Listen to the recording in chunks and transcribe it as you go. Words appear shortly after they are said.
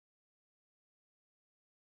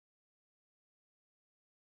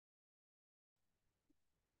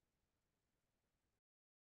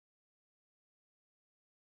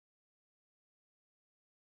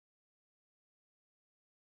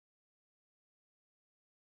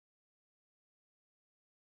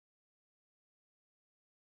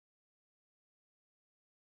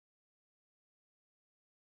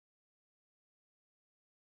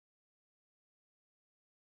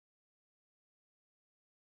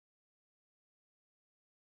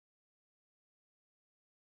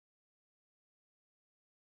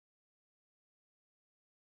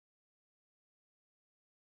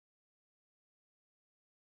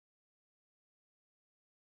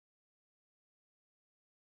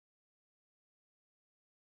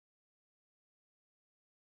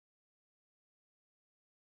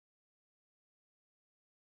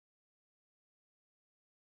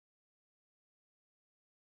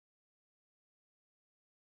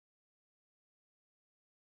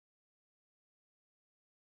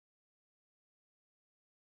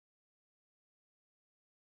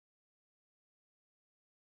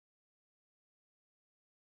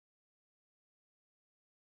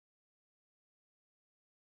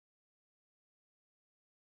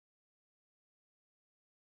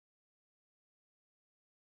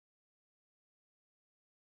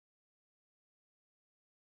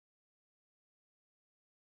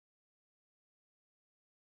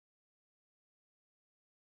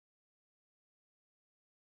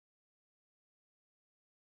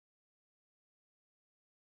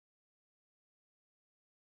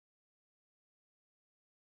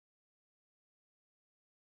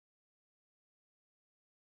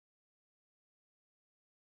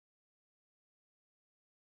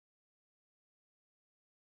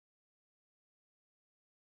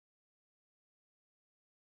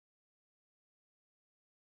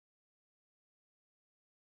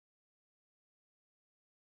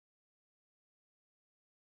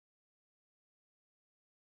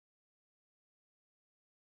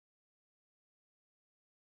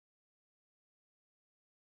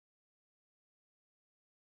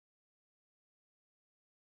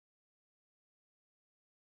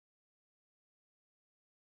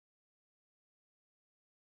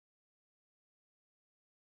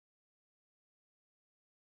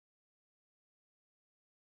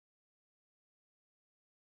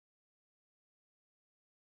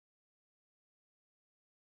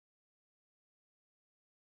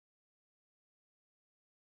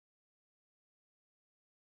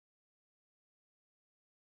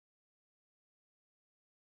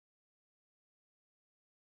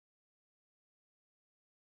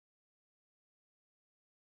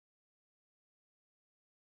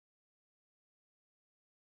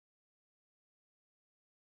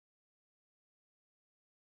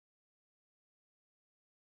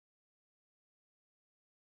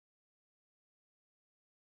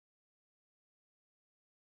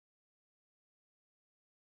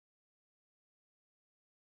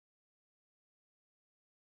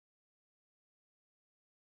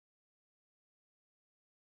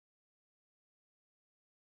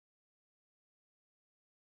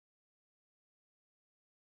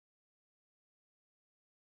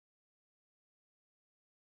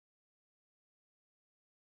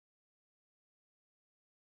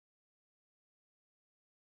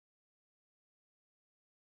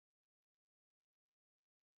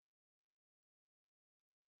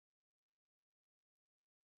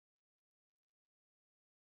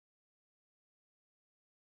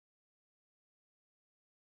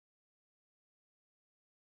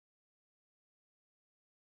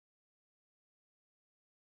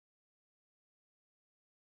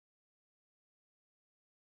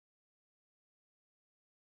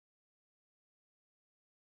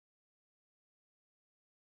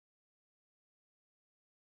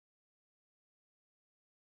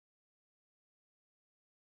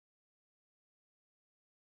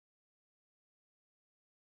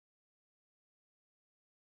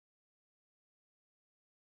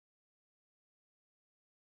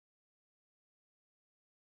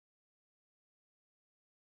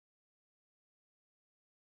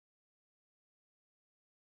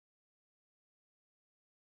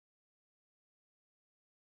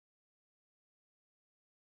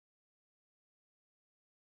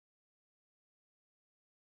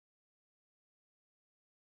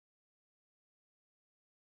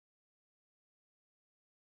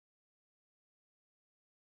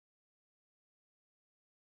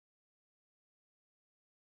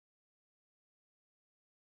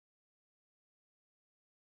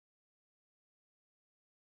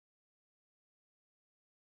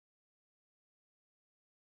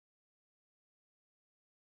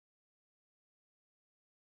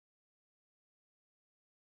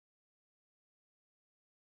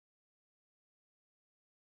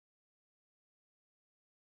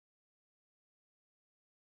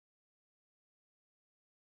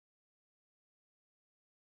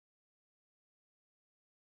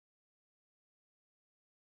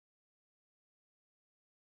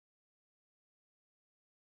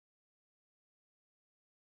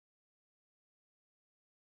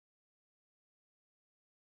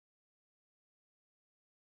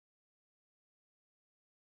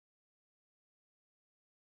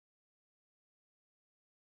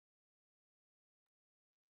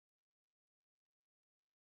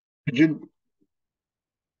Jim,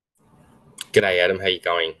 G'day, Adam. How you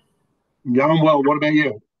going? going well. What about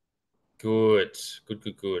you? Good, good,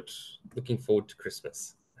 good, good. Looking forward to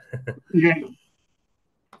Christmas. Yeah,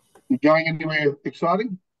 you going anywhere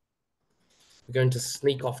exciting? We're going to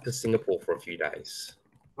sneak off to Singapore for a few days.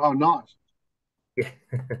 Oh, nice. Yeah.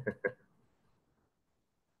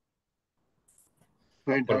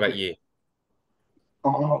 What about Fantastic. you?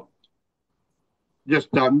 Oh, just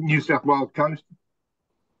New South Wales coast.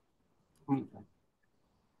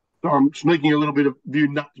 So I'm sneaking a little bit of few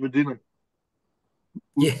nuts for dinner.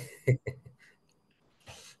 Yeah,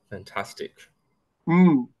 fantastic.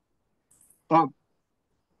 Mm. Oh,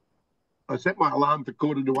 I set my alarm for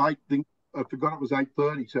 7:45. Think I forgot it was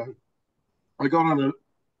 8:30, so I got on at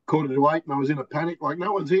 7:45, and I was in a panic, like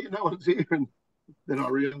no one's here, no one's here, and then I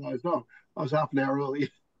realised, oh, I was half an hour early.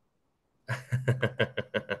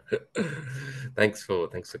 Thanks for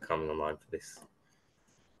coming online for this.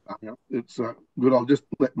 Yeah, it's good. I'll just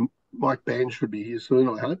let Mike Band should be here soon.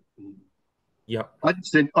 I hope. Yep.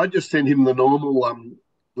 I just sent him the normal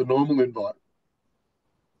invite.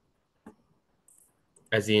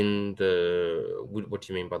 As in what do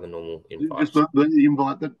you mean by the normal Just invite? the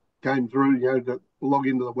invite that came through, to log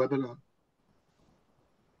into the webinar.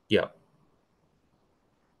 Yep.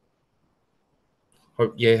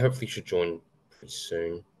 Yeah, hopefully should join pretty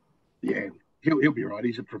soon. Yeah, he'll be right.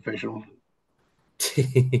 He's a professional.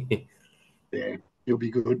 Yeah, he'll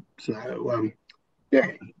be good. So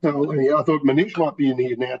yeah. So yeah, I thought Manish might be in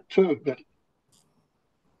here now too, but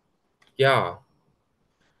Yeah.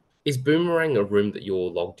 Is Boomerang a room that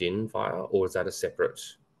you're logged in via, or is that a separate?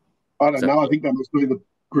 I Is don't that know. I think that must be the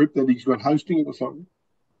group that he's got hosting it or something.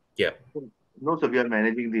 yeah? No, sir, we are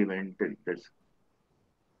managing the event.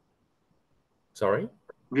 Sorry.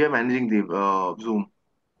 We are managing the Zoom.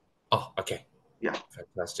 Oh, okay. Yeah,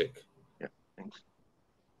 Fantastic. yeah. Thanks.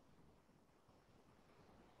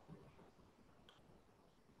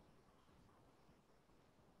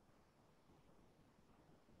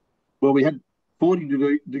 Well, we had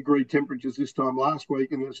 40-degree temperatures this time last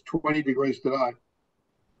week, and it's 20 degrees today.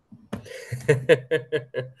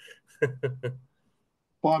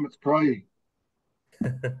 Climate's crazy.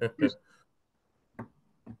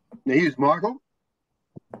 Now here's Michael.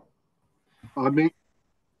 I mean,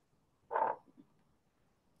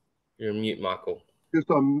 You're on mute, Michael. just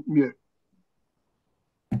on mute.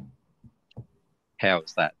 How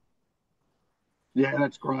is that? Yeah,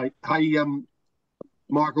 that's great. Hey,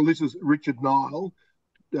 Michael, this is Richard Nile,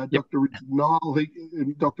 Yep. Dr. Richard Nile,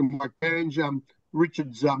 and Dr. Mike Bange.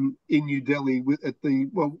 Richard's in New Delhi at the,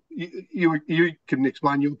 well, you can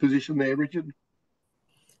explain your position there, Richard.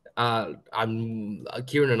 I'm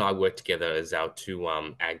Kieran and I work together as our two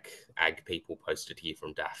ag people posted here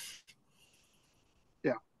from DAF.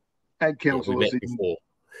 Yeah, Ag Yeah, we councillors met in. before.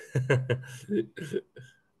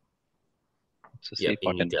 To see Yep, if I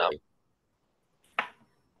in New can. Delhi.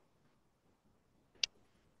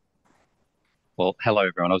 Well, hello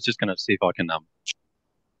everyone. I was just going to see if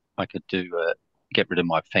I could do get rid of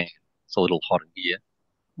my fan. It's a little hot in here.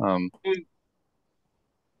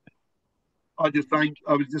 I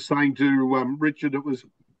was just saying to Richard, it was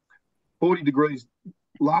 40 degrees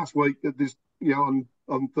last week at this, on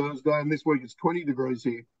Thursday, and this week it's 20 degrees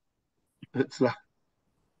here. It's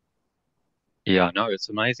Yeah, I know. It's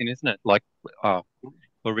amazing, isn't it? Like, well,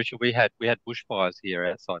 Richard, we had bushfires here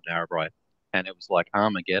outside Narrabri, and it was like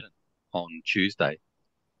Armageddon on Tuesday,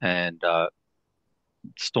 and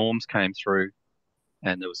storms came through,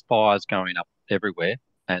 and there was fires going up everywhere,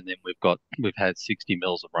 and then we've had 60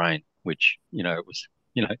 mils of rain, which it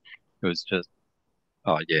was just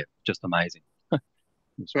oh yeah, just amazing.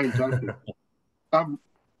 fantastic. Um,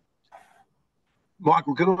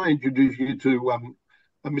 Michael, can I introduce you to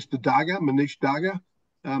Mr. Daga, Manish Daga?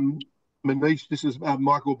 Um, Manish, this is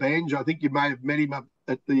Michael Bange. I think you may have met him up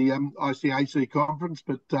at the ICAC conference,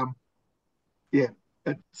 but yeah,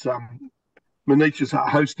 it's Manish is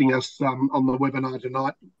hosting us on the webinar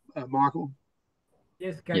tonight, Michael.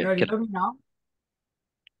 Yes, can Yeah, you hear me now?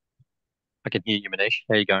 I can hear you, Manish.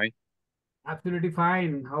 How you going? Absolutely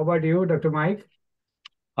fine. How about you, Dr. Mike?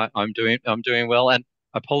 I'm doing well, and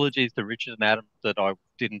apologies to Richard and Adam that I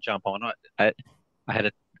didn't jump on. I had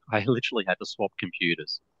a I literally had to swap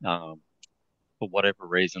computers. For whatever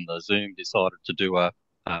reason, the Zoom decided to do an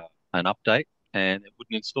update and it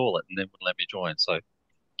wouldn't install it, and then wouldn't let me join. So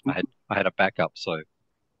I had a backup. So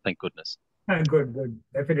thank goodness. Good, good.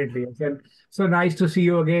 Definitely. Yes. And so nice to see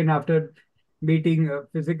you again after meeting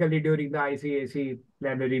physically during the ICAC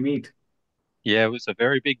plenary meet. Yeah, it was a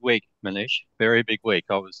very big week, Manish. Very big week.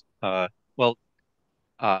 I was well.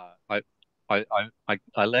 I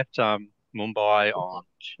left. Mumbai on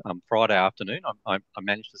Friday afternoon. I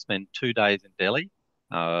managed to spend 2 days in Delhi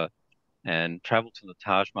and traveled to the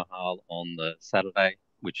Taj Mahal on the Saturday,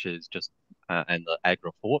 which is just and the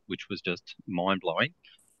Agra Fort, which was just mind blowing,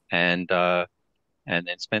 and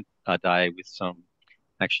then spent a day with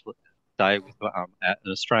an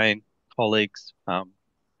Australian colleague's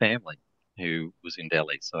family who was in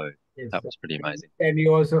Delhi. So Yes. that was pretty amazing. And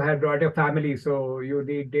you also had brought your family, so you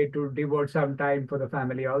needed to devote some time for the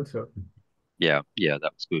family also. Yeah,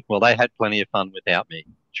 that was good. Well, they had plenty of fun without me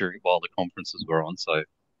while the conferences were on. So.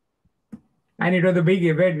 And it was a big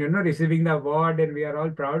event, receiving the award, and we are all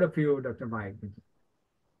proud of you, Dr. Mike.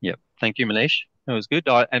 Yep. Thank you, Manish. It was good.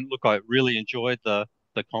 And look, I really enjoyed the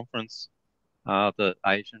conference, the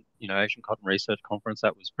Asian Cotton Research Conference.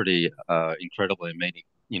 That was pretty incredible in meeting,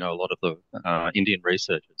 a lot of the Indian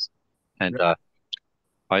researchers. And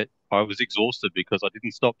I was exhausted because I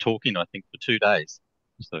didn't stop talking, I think, for 2 days.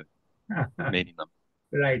 So meeting them.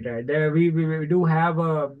 Right. We do have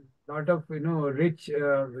a lot of rich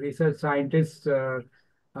research scientists,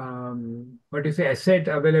 asset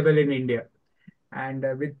available in India, and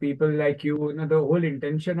with people like you, the whole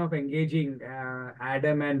intention of engaging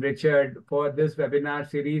Adam and Richard for this webinar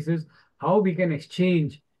series is how we can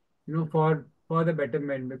exchange, for the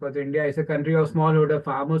betterment, because India is a country of smallholder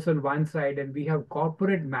farmers on one side, and we have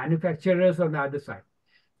corporate manufacturers on the other side.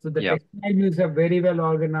 So the textile mills are very well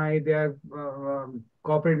organized. They are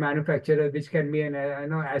corporate manufacturers, which can be an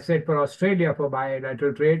asset for Australia for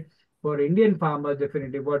bilateral trade. For Indian farmers,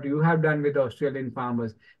 definitely what you have done with Australian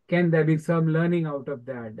farmers. Can there be some learning out of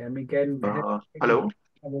that? I mean, hello?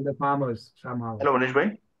 The farmers somehow. Hello, Manish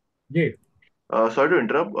bhai. Yeah. Sorry to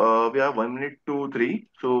interrupt. We have 1 minute to 3,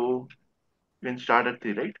 so we can start at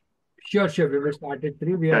 3, right? Sure. We will start at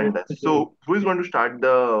 3. Done. So who is going to start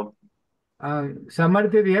the?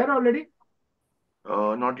 Samarth is here already?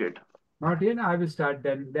 Not yet. Not yet. I will start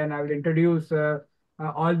then. Then I will introduce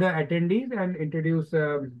all the attendees and introduce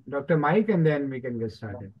Dr. Mike, and then we can get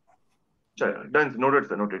started. Sure. Done. Noted,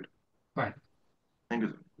 sir. Noted. Fine. Thank you,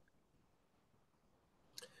 sir.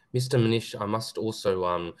 Mr. Manish, I must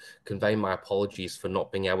also convey my apologies for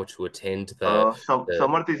not being able to attend the.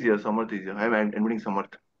 Samarth is here. Samarth is here. I'm admitting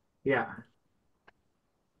Samarth. Yeah.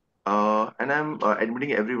 And I'm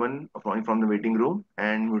admitting everyone from the waiting room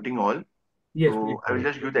and muting all. Yes. So Please. I will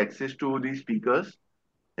just give the access to the speakers,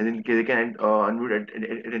 and then they can unmute at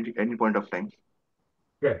any point of time.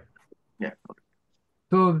 Okay. Yeah.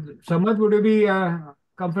 So, Samarth, would you be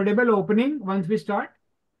comfortable opening once we start?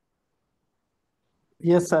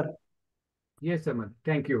 Yes, sir. Yes, Samarth.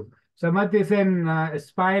 Thank you. Samarth is an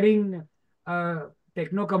aspiring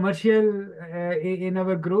techno-commercial in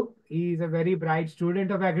our group. He is a very bright student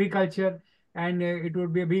of agriculture, and it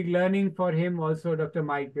would be a big learning for him also, Dr.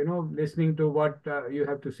 Mike, listening to what you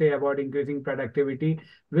have to say about increasing productivity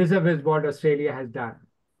vis-a-vis what Australia has done.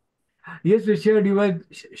 Yes, Richard, you were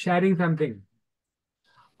sharing something.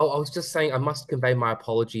 Oh, I was just saying I must convey my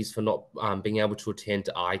apologies for not being able to attend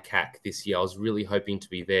AICAC this year. I was really hoping to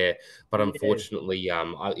be there, but unfortunately,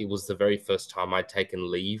 it was the very first time I'd taken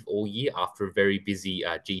leave all year after a very busy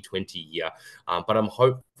G20 year. But I'm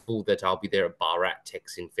hopeful that I'll be there at Bharat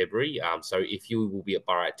Tex in February. So if you will be at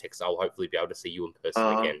Bharat Tex, I'll hopefully be able to see you in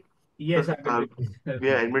person again. Yes, we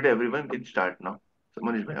admit everyone can start now.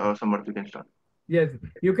 Manish bhai or Samarth, you can start. Yes,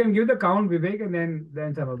 you can give the count, Vivek, and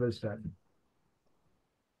then someone will start.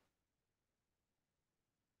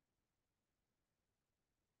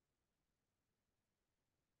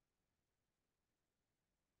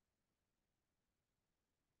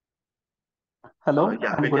 Hello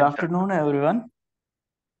and good afternoon, everyone.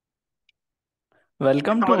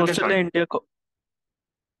 Welcome to Australia India.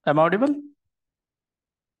 Am I audible?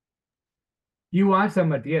 You are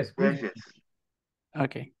Samarth, yes. Yes.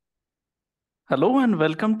 Okay. Hello and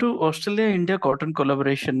welcome to Australia India Cotton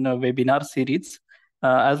Collaboration webinar series.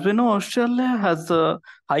 As we know, Australia has the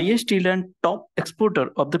highest yield and top exporter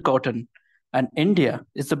of the cotton, and India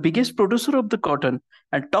is the biggest producer of the cotton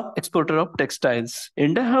and top exporter of textiles.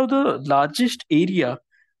 India have the largest area,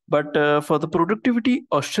 but for the productivity,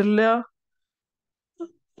 Australia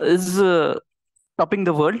is topping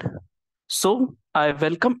the world. So I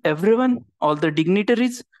welcome everyone, all the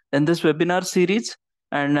dignitaries in this webinar series,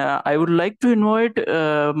 and I would like to invite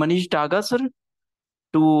Manish Daga sir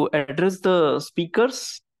to address the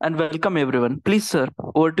speakers and welcome everyone. Please, sir,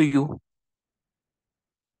 over to you.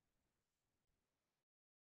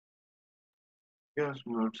 Yes,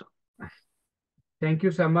 Thank you,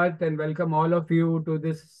 Samarth, and welcome all of you to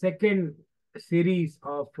this second series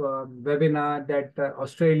of webinar that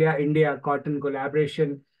Australia-India Cotton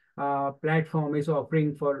Collaboration platform is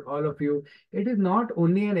offering for all of you. It is not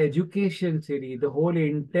only an education series. The whole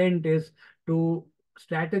intent is to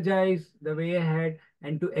strategize the way ahead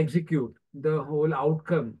and to execute the whole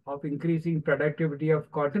outcome of increasing productivity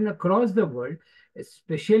of cotton across the world,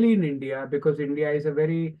 especially in India, because India is a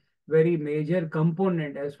very major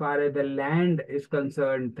component as far as the land is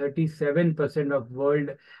concerned. 37% of world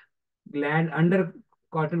land under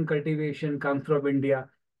cotton cultivation comes from India.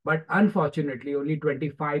 But unfortunately, only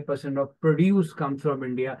 25% of produce comes from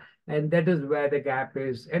India. And that is where the gap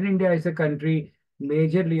is. And India is a country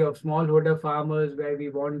majorly of smallholder farmers where we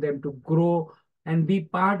want them to grow and be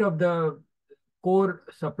part of the core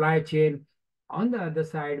supply chain. On the other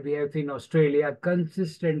side, we have seen Australia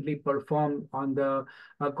consistently perform on the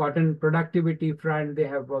cotton productivity front. They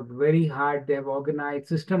have worked very hard. They have organized,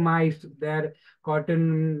 systemized their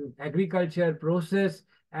cotton agriculture process.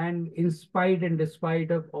 And in spite and despite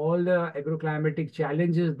of all the agroclimatic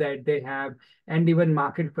challenges that they have, and even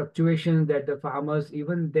market fluctuations that the farmers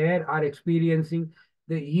even there are experiencing,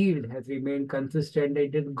 the yield has remained consistent.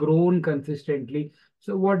 It has grown consistently.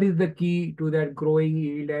 So what is the key to that growing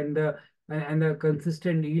yield and the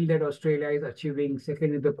consistent yield that Australia is achieving?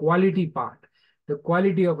 Second is the quality part. The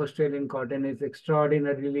quality of Australian cotton is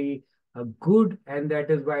extraordinarily good, and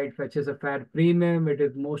that is why it fetches a fair premium. It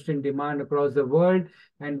is most in demand across the world.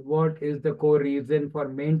 And what is the core reason for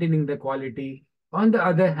maintaining the quality? On the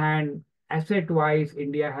other hand, asset-wise,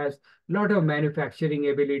 India has a lot of manufacturing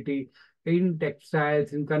ability in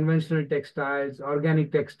textiles, in conventional textiles,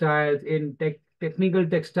 organic textiles, in technical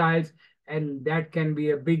textiles, and that can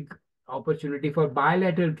be a big opportunity for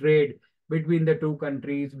bilateral trade between the two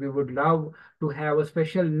countries. We would love to have a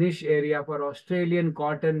special niche area for Australian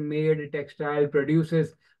cotton made textile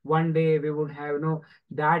producers. One day we would have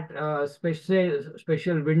that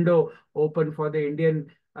special window open for the Indian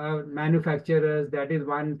manufacturers. That is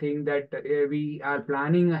one thing that we are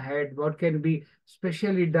planning ahead. What can be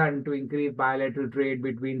specially done to increase bilateral trade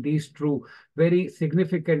between these two very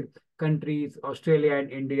significant countries, Australia and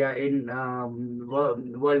India, in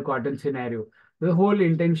world cotton scenario? The whole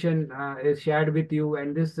intention is shared with you,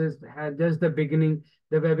 and this is just the beginning.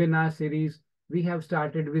 The webinar series we have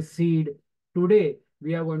started with seed. Today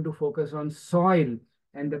we are going to focus on soil,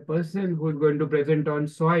 and the person who is going to present on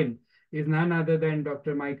soil is none other than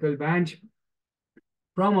Dr. Michael Banch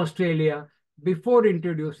from Australia. Before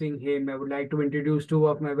introducing him, I would like to introduce two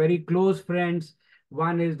of my very close friends.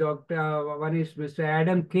 One is Mr.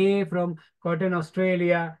 Adam Kay from Cotton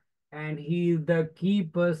Australia, and he is the key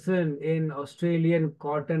person in Australian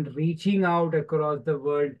cotton reaching out across the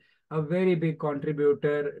world, a very big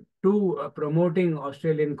contributor to promoting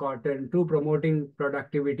Australian cotton, to promoting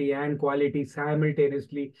productivity and quality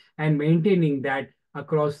simultaneously and maintaining that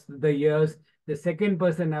across the years. The second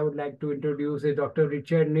person I would like to introduce is Dr.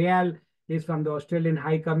 Richard Niall. He's from the Australian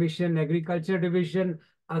High Commission Agriculture Division.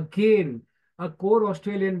 Again, a core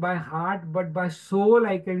Australian by heart, but by soul,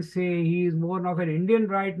 I can say he is more of an Indian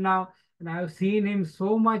right now. And I've seen him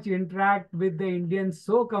so much interact with the Indians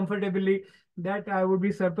so comfortably that I would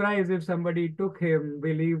be surprised if somebody took him,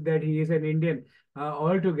 believe that he is an Indian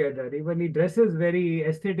altogether. Even he dresses very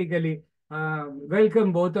aesthetically.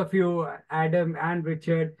 Welcome both of you, Adam and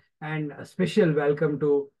Richard, and a special welcome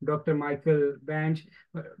to Dr. Michael Banch.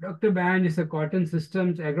 Dr. Banch is a cotton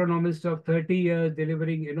systems agronomist of 30 years,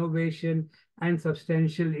 delivering innovation and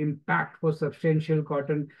substantial impact for sustainable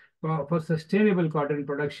cotton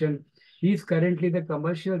production. He is currently the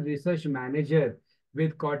commercial research manager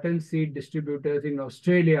with cotton seed distributors in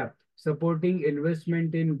Australia, supporting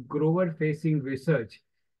investment in grower-facing research.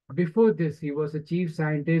 Before this, he was a chief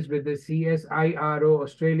scientist with the CSIRO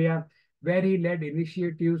Australia, where he led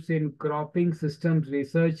initiatives in cropping systems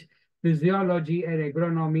research, physiology, and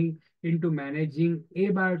agronomy into managing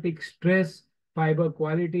abiotic stress, fiber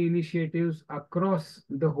quality initiatives across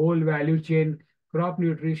the whole value chain, crop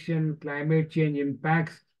nutrition, climate change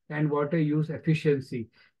impacts, and water use efficiency.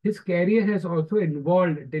 His career has also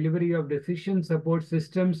involved delivery of decision support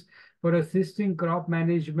systems for assisting crop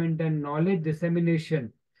management and knowledge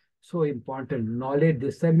dissemination. So important. Knowledge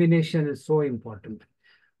dissemination is so important.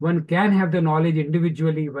 One can have the knowledge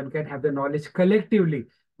individually, one can have the knowledge collectively,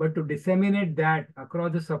 but to disseminate that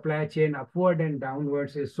across the supply chain, upward and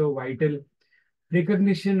downwards, is so vital.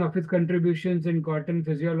 Recognition of his contributions in cotton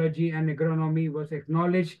physiology and agronomy was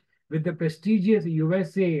acknowledged with the prestigious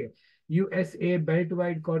USA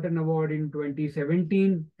Beltwide Cotton Award in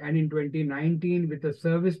 2017, and in 2019 with the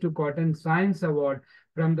Service to Cotton Science Award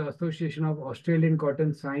from the Association of Australian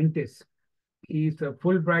Cotton Scientists. He is a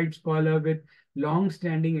Fulbright scholar with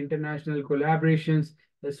long-standing international collaborations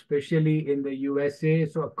especially in the USA,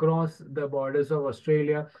 so across the borders of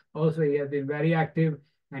Australia. Also, he has been very active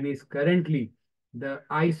and is currently the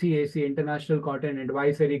ICAC, International Cotton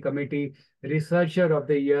Advisory Committee Researcher of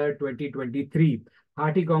the Year 2023.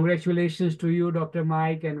 Hearty congratulations to you, Dr.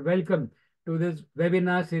 Mike, and welcome to this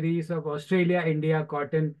webinar series of Australia-India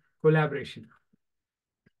Cotton Collaboration.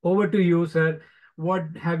 Over to you, sir. What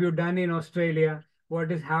have you done in Australia?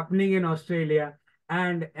 What is happening in Australia?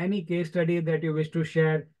 And any case study that you wish to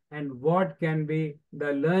share, and what can be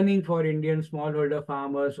the learning for Indian smallholder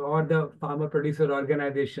farmers or the farmer producer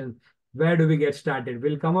organizations? Where do we get started?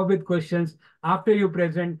 We'll come up with questions after you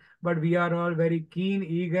present, but we are all very keen,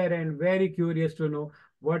 eager, and very curious to know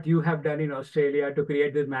what you have done in Australia to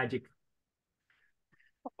create this magic.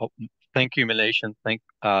 Oh, thank you, Manish, and thank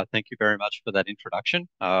you very much for that introduction.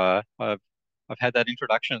 I've had that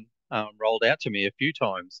introduction rolled out to me a few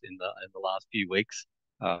times in the last few weeks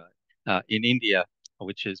in India,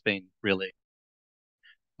 which has been really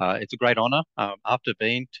it's a great honour. After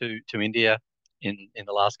being to India in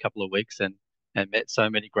the last couple of weeks and met so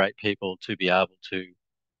many great people, to be able to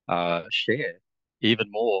share even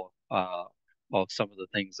more of some of the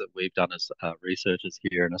things that we've done as researchers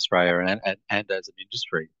here in Australia and as an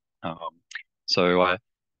industry. So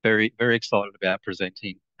very, very excited about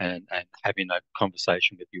presenting and having a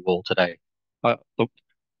conversation with you all today. Look,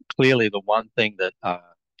 clearly the one thing that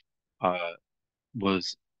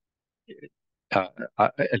was an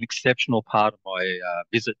exceptional part of my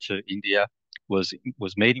visit to India was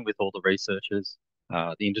meeting with all the researchers,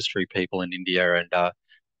 the industry people in India, and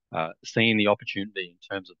seeing the opportunity in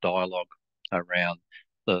terms of dialogue around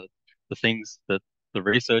the things that the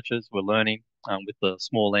researchers were learning with the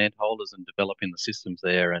small landholders and developing the systems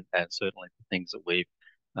there, and certainly the things that we've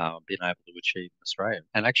been able to achieve in Australia.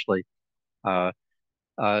 And actually,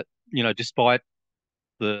 despite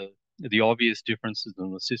the obvious differences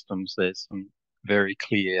in the systems, there's some very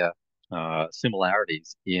clear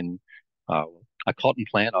similarities in a cotton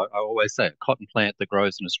plant. I always say a cotton plant that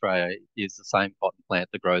grows in Australia is the same cotton plant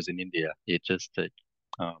that grows in India. It just the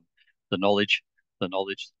knowledge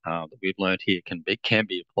that we've learned here can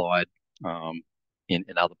be applied in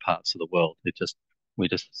other parts of the world. We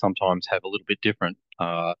just sometimes have a little bit different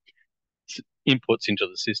inputs into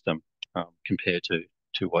the system compared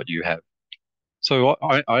to what you have. So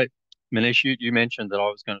Manish, you mentioned that I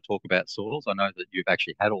was going to talk about soils. I know that you've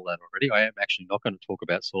actually had all that already. I am actually not going to talk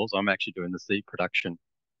about soils. I'm actually doing the seed production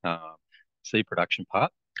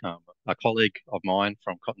part. A colleague of mine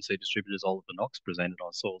from Cotton Seed Distributors, Oliver Knox, presented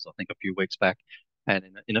on soils, I think, a few weeks back. And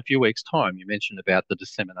in a few weeks' time, you mentioned about the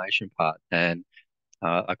dissemination part. And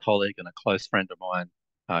a colleague and a close friend of mine,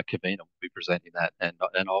 Kavina, will be presenting that. And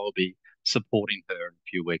I'll be supporting her in a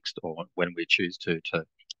few weeks, or when we choose to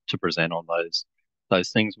present on those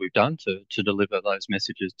things we've done to deliver those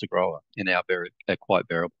messages to grower in our quite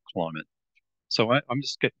variable climate. So I'm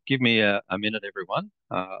just give me a minute, everyone,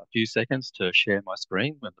 a few seconds to share my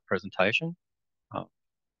screen with the presentation. I'll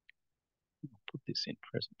put this in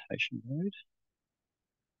presentation mode.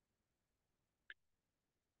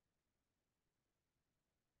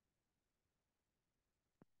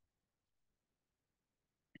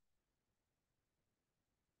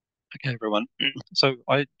 Okay, everyone. So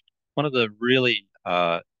one of the really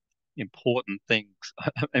important things,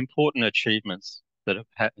 important achievements that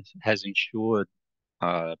has ensured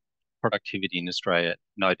productivity in Australia,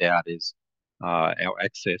 no doubt, is our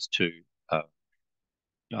access to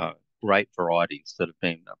great varieties that have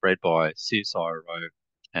been bred by CSIRO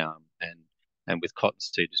and with Cotton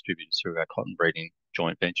Seed Distributors through our cotton breeding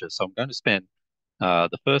joint venture. So I'm going to spend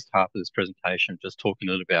the first half of this presentation just talking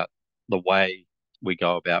a little about the way we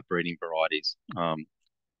go about breeding varieties. In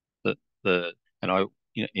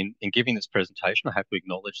giving this presentation, I have to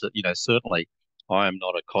acknowledge that certainly I am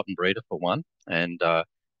not a cotton breeder, for one, and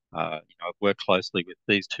I've worked closely with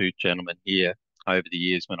these two gentlemen here over the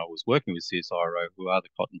years when I was working with CSIRO, who are the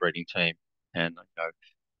cotton breeding team. And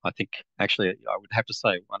I think actually I would have to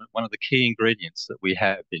say one of the key ingredients that we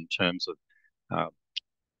have in terms of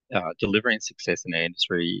delivering success in our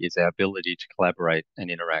industry is our ability to collaborate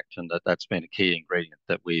and interact, and that's been a key ingredient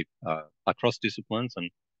that we've across disciplines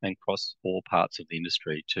and across all parts of the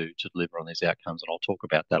industry to deliver on these outcomes. And I'll talk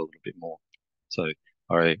about that a little bit more. So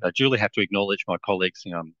I duly have to acknowledge my colleagues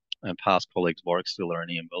and past colleagues, Warwick Stiller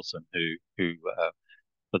and Ian Wilson, who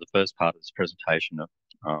for the first part of this presentation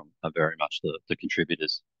are very much the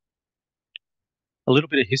contributors. A little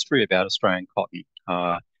bit of history about Australian cotton.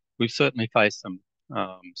 We've certainly faced some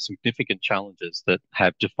significant challenges that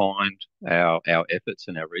have defined our efforts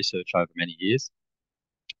and our research over many years.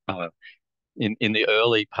 In the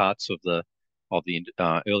early parts of the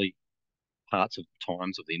early parts of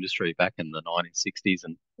times of the industry back in the 1960s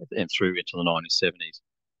and through into the 1970s.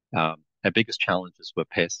 Our biggest challenges were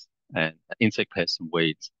pests and insect pests and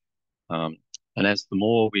weeds. And as the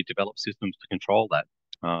more we developed systems to control that,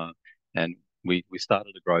 and we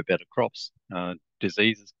started to grow better crops,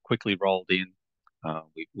 diseases quickly rolled in.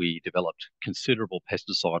 We developed considerable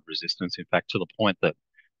pesticide resistance, in fact, to the point that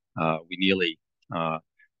we nearly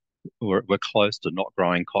were close to not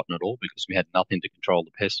growing cotton at all because we had nothing to control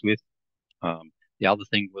the pests with. The other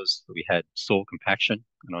thing was that we had soil compaction,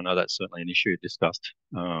 and I know that's certainly an issue discussed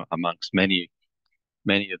amongst many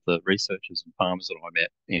of the researchers and farmers that I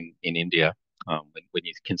met in India when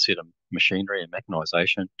you consider machinery and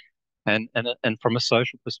mechanisation. And from a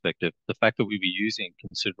social perspective, the fact that we were using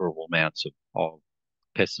considerable amounts of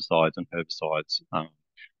pesticides and herbicides,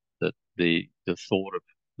 that the thought of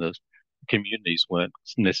the communities weren't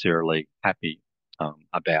necessarily happy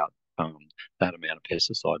about that amount of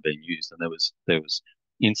pesticide being used, and there was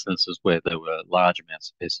instances where there were large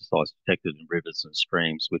amounts of pesticides detected in rivers and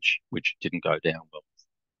streams, which didn't go down well with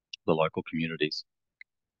the local communities.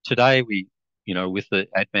 Today, with the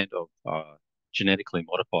advent of genetically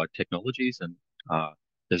modified technologies, and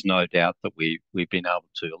there's no doubt that we've been able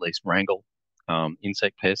to at least wrangle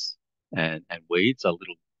insect pests and weeds a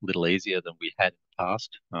little easier than we had in the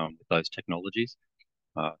past with those technologies.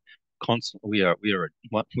 We are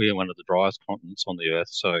one of the driest continents on the earth,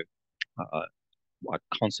 so a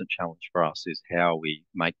constant challenge for us is how we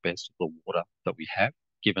make best of the water that we have,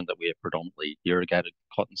 given that we have predominantly irrigated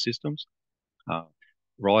cotton systems.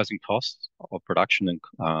 Rising costs of production and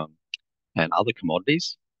other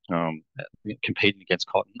commodities competing against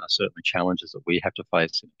cotton are certainly challenges that we have to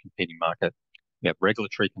face in a competing market. We have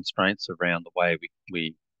regulatory constraints around the way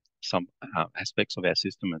some aspects of our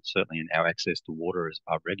system, and certainly in our access to water,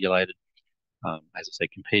 are regulated. As I say,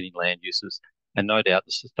 competing land uses, and no doubt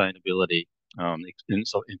the sustainability,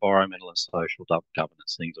 environmental and social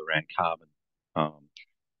governance things around carbon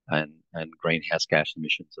and greenhouse gas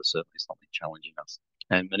emissions are certainly something challenging us.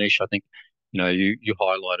 And Manish, I think you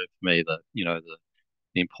highlighted for me that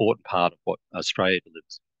the important part of what Australia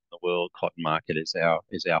delivers in the world cotton market is our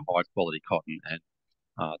high quality cotton, and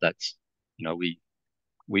that's we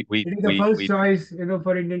It is the first choice,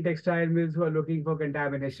 for Indian textile mills who are looking for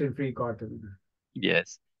contamination-free cotton.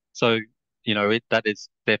 Yes, so that is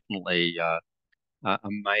definitely a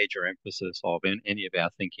major emphasis of any of our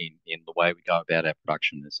thinking in the way we go about our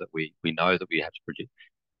production, is that we know that we have to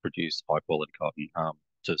produce high quality cotton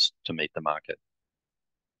to meet the market.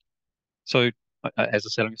 So, as I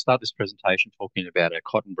said, I'm going to start this presentation talking about our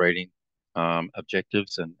cotton breeding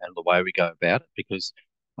objectives and the way we go about it, because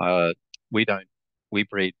we don't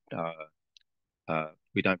breed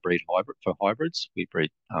for hybrids. We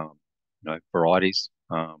breed varieties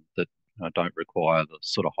that don't require the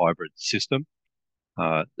sort of hybrid system.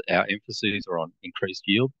 Our emphases are on increased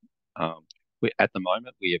yield. At the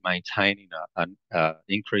moment, we are maintaining an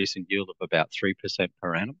increase in yield of about 3%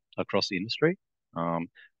 per annum across the industry.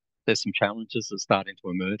 There's some challenges that are starting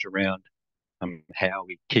to emerge around how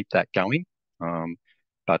we keep that going.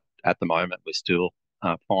 But at the moment, we're still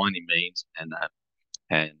finding means and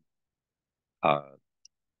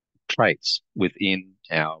traits within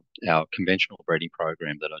our conventional breeding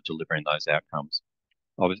program that are delivering those outcomes.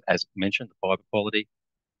 As mentioned, the fibre quality,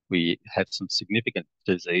 we have some significant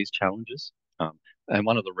disease challenges. And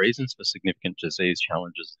one of the reasons for significant disease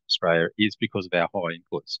challenges in Australia is because of our high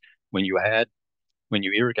inputs. When you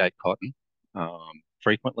irrigate cotton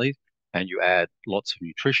frequently and you add lots of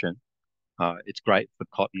nutrition, it's great for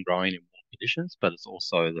cotton growing in warm conditions, but it's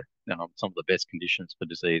also some of the best conditions for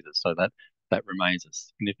diseases. So that remains a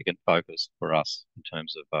significant focus for us in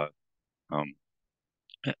terms of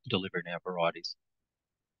delivering our varieties.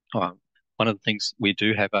 One of the things we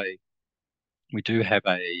do have a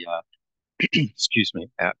excuse me,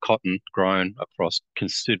 our cotton grown across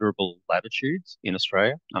considerable latitudes in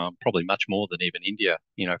Australia, probably much more than even India,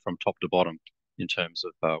 from top to bottom in terms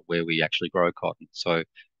of where we actually grow cotton. So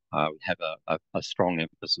we have a strong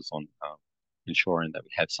emphasis on ensuring that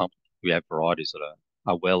we have varieties that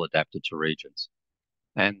are well adapted to regions.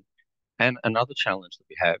 And another challenge that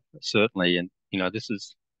we have, certainly, and this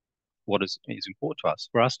is what is important to us,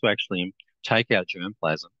 for us to actually take our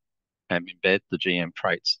germplasm and embed the GM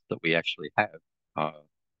traits that we actually have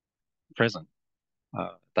present.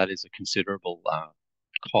 That is a considerable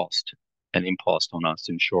cost and impost on us,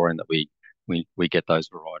 ensuring that we get those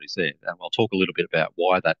varieties there. And I'll talk a little bit about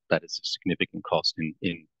why that is a significant cost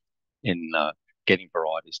in getting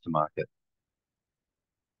varieties to market.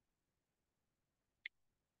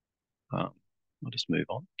 I'll just move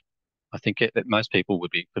on. I think most people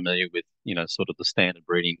would be familiar with, sort of the standard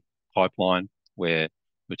breeding pipeline where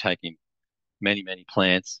we're taking many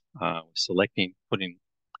plants, selecting, putting,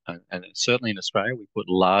 and certainly in Australia we put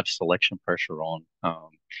large selection pressure on.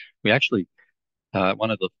 We actually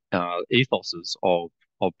one of the ethoses of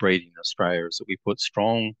breeding in Australia is that we put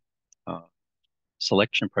strong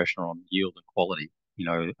selection pressure on yield and quality.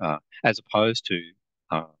 As opposed to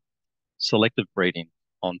selective breeding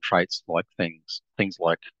on traits like things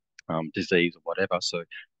like disease or whatever. So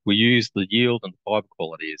we use the yield and the fiber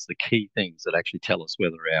quality as the key things that actually tell us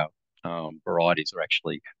whether our varieties are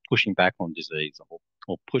actually pushing back on disease or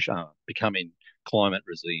becoming climate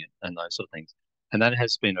resilient and those sort of things. And that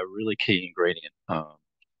has been a really key ingredient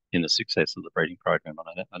in the success of the breeding program.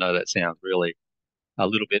 And I know that sounds really a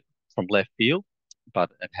little bit from left field,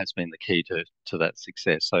 but it has been the key to that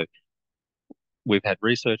success. So we've had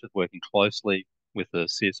researchers working closely with the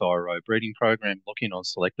CSIRO breeding program, looking on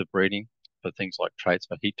selective breeding for things like traits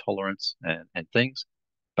for heat tolerance and things.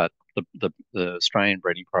 But the Australian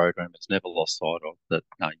breeding program has never lost sight of that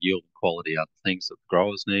yield and quality are the things that the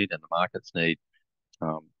growers need and the markets need,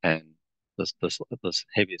 and this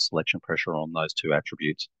heavier selection pressure on those two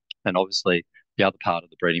attributes. And obviously, the other part of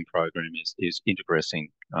the breeding program is integrating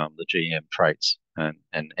the GM traits and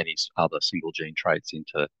any other single gene traits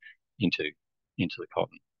into the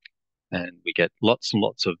cotton, and we get lots and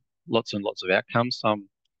lots of outcomes. Some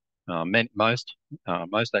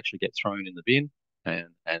most actually get thrown in the bin,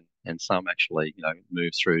 and some actually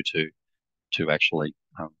move through to actually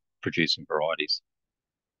producing varieties.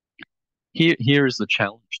 Here is the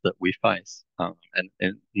challenge that we face, and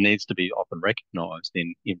needs to be often recognised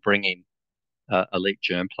in bringing elite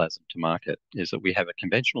germplasm to market, is that we have a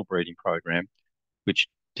conventional breeding program which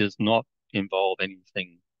does not involve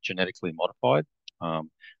anything genetically modified.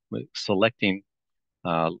 We're selecting,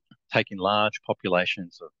 taking large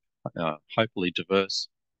populations of hopefully diverse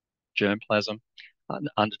germplasm,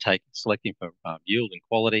 selecting for yield and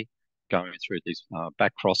quality, going through these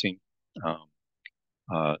back crossing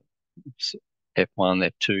F1,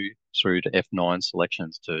 F2 through to F9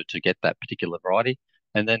 selections to get that particular variety,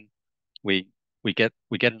 and then we get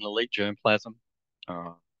an elite germplasm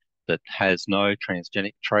that has no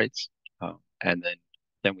transgenic traits, and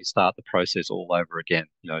then we start the process all over again,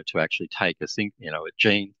 to actually take a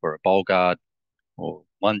gene for a Bollgard or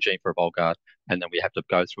one gene for a Bollgard, and then we have to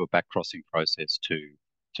go through a back crossing process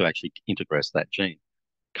to actually integrate that gene.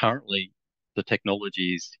 Currently, the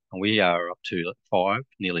technologies, we are up to 5,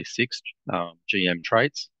 nearly 6 GM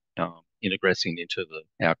traits integrating into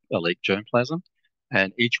our elite germplasm,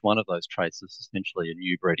 and each one of those traits is essentially a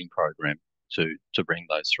new breeding program to bring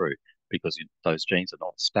those through, because those genes are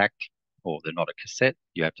not stacked or they're not a cassette.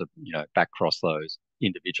 You have to back cross those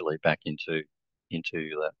individually back into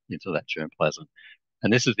that germplasm,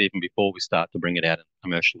 and this is even before we start to bring it out in the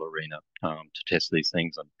commercial arena to test these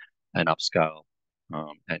things and upscale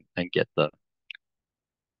and get the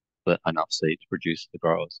enough seed to produce the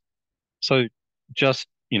growers. So just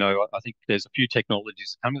I think there's a few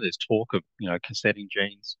technologies coming. There's talk of cassetting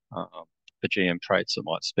genes for GM traits that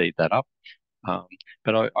might speed that up.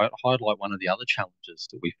 But I highlight one of the other challenges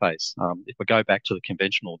that we face. If we go back to the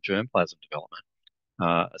conventional germplasm development,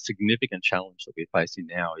 a significant challenge that we're facing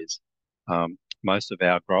now is most of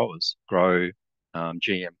our growers grow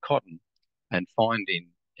GM cotton and finding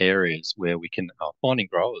areas where we can finding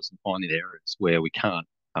growers and finding areas where we can't,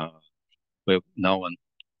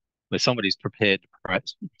 where somebody's prepared to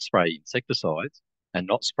perhaps spray insecticides and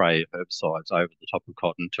not spray herbicides over the top of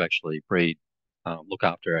cotton to actually breed, look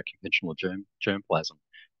after our conventional germplasm.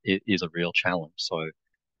 It is a real challenge. So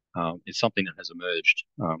it's something that has emerged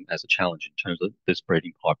as a challenge in terms of this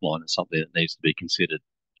breeding pipeline, and something that needs to be considered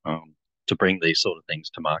to bring these sort of things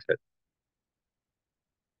to market.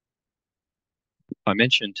 I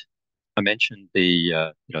mentioned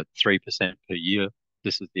the 3% per year.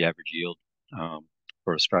 This is the average yield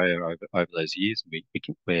for Australia over those years.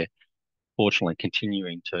 We're fortunately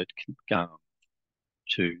continuing to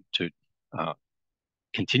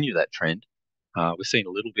continue that trend. We're seeing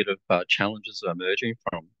a little bit of challenges emerging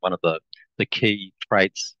from one of the key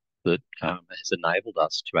traits that has enabled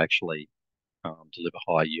us to actually deliver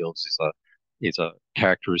high yields is a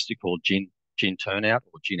characteristic called gene turnout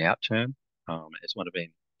or gene outturn. It's one of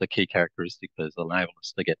the key characteristics that has enabled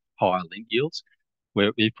us to get higher link yields.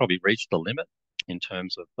 We've probably reached the limit in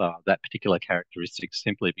terms of that particular characteristic,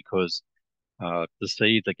 simply because the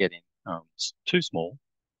seeds are getting too small,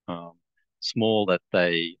 small that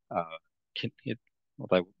they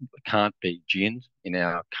can't be ginned in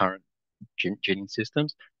our current ginning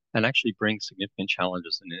systems, and actually bring significant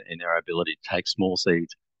challenges in our ability to take small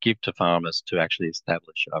seeds, give to farmers to actually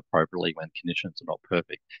establish appropriately when conditions are not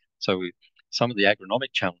perfect. So some of the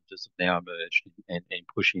agronomic challenges have now emerged in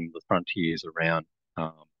pushing the frontiers around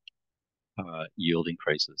yield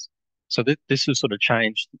increases. So this has sort of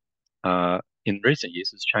changed in recent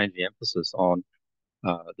years. Has changed the emphasis on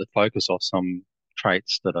the focus of some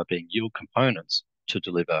traits that are being yield components to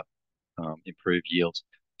deliver improved yields,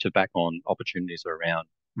 to back on opportunities around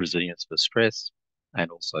resilience for stress,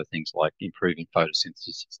 and also things like improving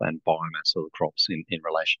photosynthesis and biomass of the crops in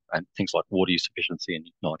relation, and things like water use efficiency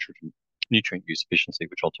and nitrogen nutrient use efficiency,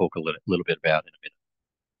 which I'll talk a little bit about in a minute.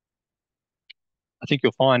 I think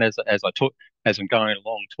you'll find as I'm going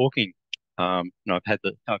along talking, I've had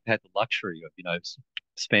the luxury of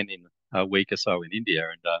spending a week or so in India,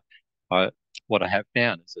 and what I have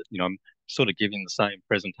found is that I'm sort of giving the same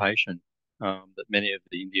presentation that many of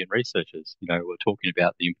the Indian researchers were talking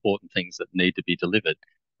about the important things that need to be delivered,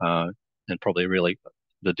 and probably really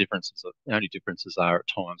the only differences are at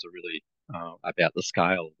times are really about the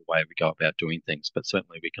scale of the way we go about doing things, but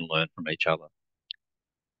certainly we can learn from each other.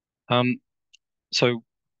 So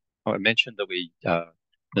I mentioned that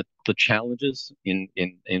the challenges in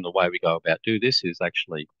the way we go about do this is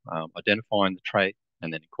actually identifying the trait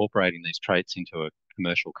and then incorporating these traits into a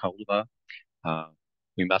commercial cultivar.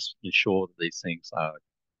 We must ensure that these things are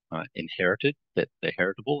inherited, that they're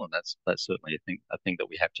heritable, and that's certainly a thing that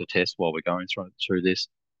we have to test while we're going through this.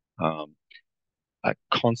 A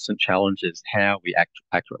constant challenge is how we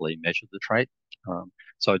accurately measure the trait.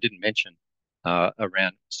 So I didn't mention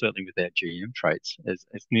around, certainly with our GM traits, as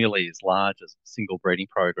nearly as large as a single breeding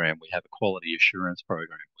program, we have a quality assurance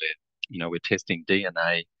program where we're testing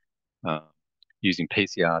DNA using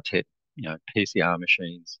PCR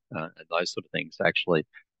machines and those sort of things to actually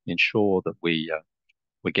ensure that we're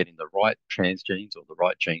getting the right transgenes or the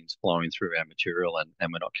right genes flowing through our material, and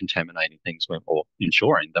we're not contaminating things, or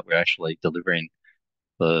ensuring that we're actually delivering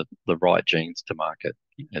the right genes to market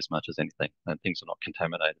as much as anything, and things are not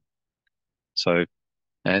contaminated. So,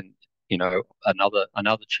 and another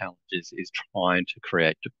challenge is trying to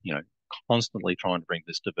create, constantly trying to bring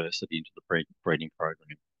this diversity into the breeding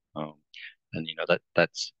program, and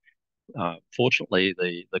that's fortunately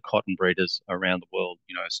the cotton breeders around the world,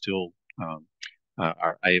 still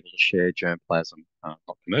are able to share germplasm,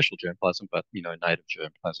 not commercial germplasm, but native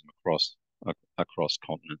germplasm across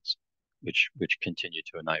continents, which continue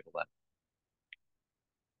to enable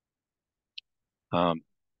that.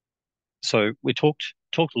 So we talked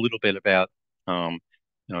a little bit about,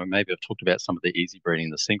 maybe I've talked about some of the easy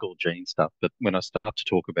breeding, the single gene stuff, but when I start to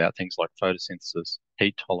talk about things like photosynthesis,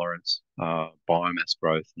 heat tolerance, biomass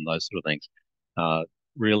growth, and those sort of things,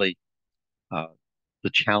 really the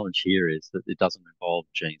challenge here is that it doesn't involve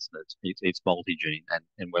genes, and it's multi-gene,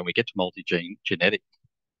 and when we get to multi-gene genetic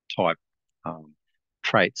type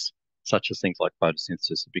traits, such as things like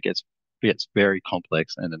photosynthesis, it gets very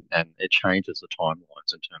complex, and it changes the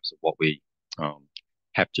timelines in terms of what we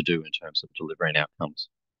have to do in terms of delivering outcomes.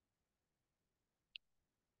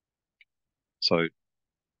 So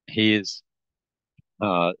here's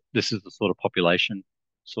this is the sort of population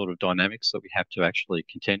sort of dynamics that we have to actually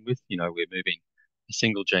contend with. We're moving a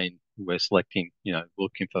single gene, we're selecting,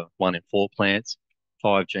 looking for 1 in 4 plants,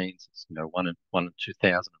 5 genes, 1 in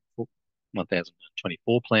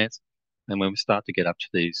 1,024 plants. And when we start to get up to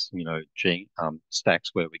these, gene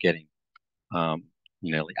stacks where we're getting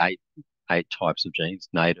nearly eight types of genes,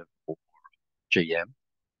 native or GM,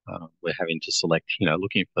 we're having to select,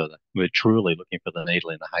 we're truly looking for the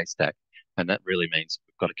needle in the haystack, and that really means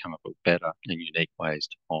we've got to come up with better and unique ways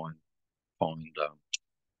to find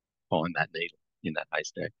that needle in that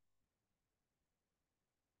haystack.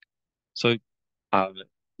 So,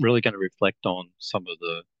 really going to reflect on some of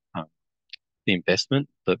the investment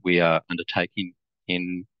that we are undertaking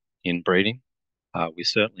in breeding. We're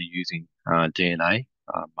certainly using DNA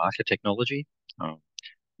marker technology.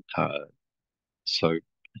 So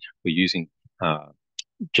we're using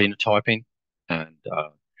genotyping and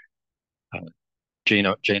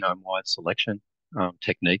genome-wide selection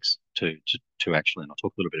techniques to actually, and I'll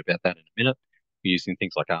talk a little bit about that in a minute. We're using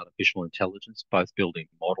things like artificial intelligence, both building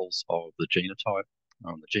models of the genotype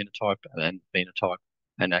and phenotype,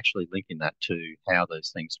 and actually linking that to how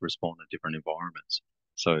those things respond in different environments.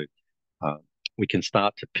 So we can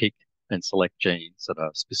start to pick and select genes that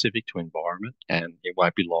are specific to environment, and it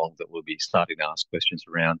won't be long that we'll be starting to ask questions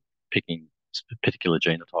around picking particular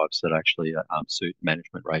genotypes that actually suit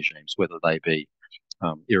management regimes, whether they be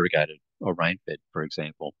irrigated or rain-fed, for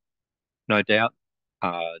example. No doubt,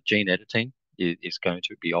 gene editing is going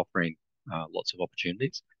to be offering lots of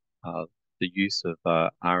opportunities. The use of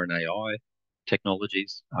RNAi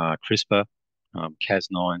technologies, CRISPR,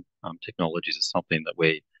 Cas9 technologies is something that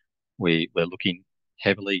we're looking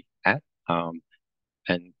heavily at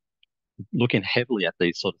and looking heavily at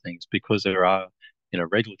these sort of things because there are, in a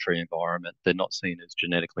regulatory environment, they're not seen as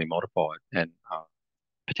genetically modified and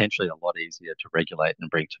potentially a lot easier to regulate and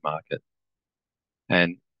bring to market.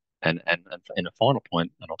 And a final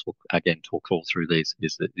point, and I'll talk all through these,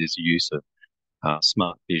 is the use of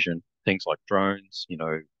smart vision, things like drones,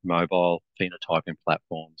 mobile phenotyping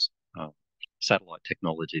platforms, satellite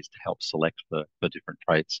technologies to help select for different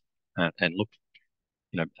traits, and look,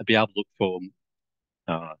 be able to look for,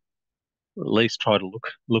 at least try to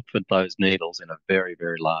look for those needles in a very,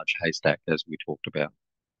 very large haystack, as we talked about.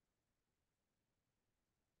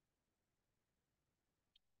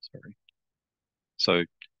 Sorry. So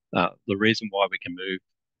the reason why we can move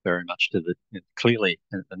very much to clearly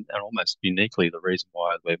and almost uniquely, the reason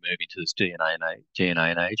why we're moving to this DNA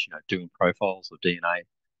and age, doing profiles of DNA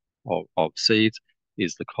of seeds,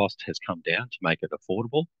 is the cost has come down to make it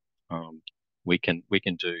affordable. We can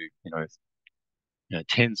do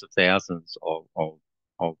tens of thousands of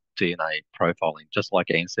DNA profiling, just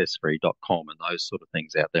like Ancestry.com and those sort of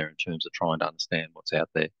things out there in terms of trying to understand what's out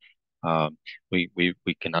there. We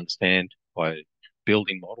can understand by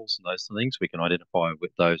building models and those things. We can identify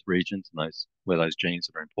with those regions and where those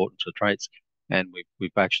genes are important to the traits, and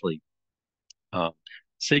we've actually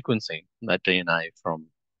sequencing that DNA from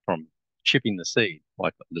chipping the seed,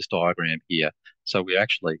 like this diagram here. So we're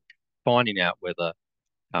actually finding out whether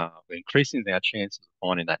we're increasing our chances of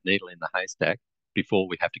finding that needle in the haystack before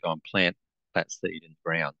we have to go and plant that seed in the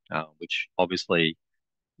ground, which obviously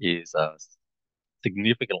is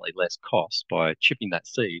significantly less cost by chipping that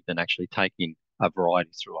seed than actually taking a variety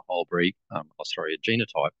through a whole a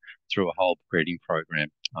genotype through a whole breeding program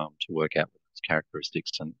to work out its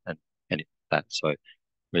characteristics and that. So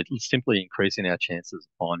we're simply increasing our chances of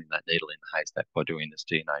finding that needle in the haystack by doing this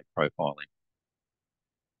DNA profiling.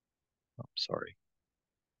 Sorry.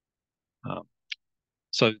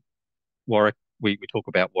 So Warwick, we talk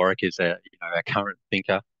about Warwick as our current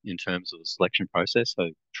thinker in terms of the selection process. So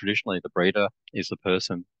traditionally, the breeder is the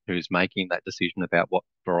person who's making that decision about what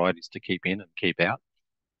varieties to keep in and keep out.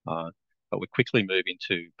 But we're quickly moving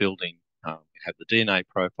to building. We have the DNA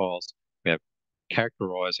profiles. We have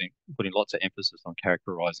putting lots of emphasis on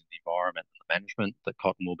characterizing the environment and the management that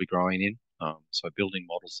cotton will be growing in. So building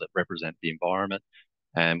models that represent the environment,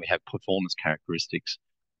 and we have performance characteristics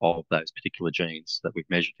of those particular genes that we've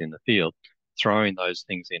measured in the field, throwing those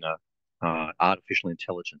things in a artificial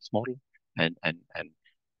intelligence model and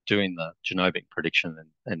doing the genomic prediction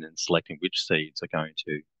and then selecting which seeds are going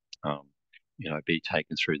to be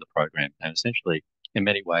taken through the program, and essentially in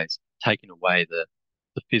many ways taking away the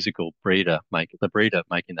physical breeder making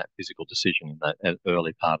that physical decision in that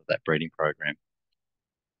early part of that breeding program.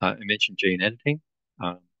 I mentioned gene editing.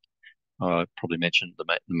 I probably mentioned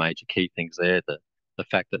the major key things there. The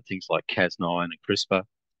fact that things like Cas9 and CRISPR,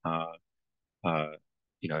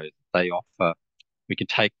 they offer, we can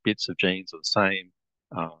take bits of genes of the same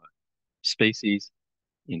species,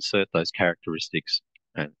 insert those characteristics,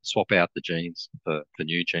 and swap out the genes for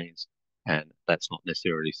new genes, and that's not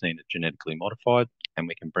necessarily seen as genetically modified, and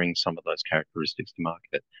we can bring some of those characteristics to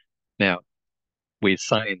market. Now, we're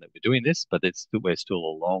saying that we're doing this, but we're still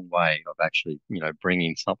a long way of actually,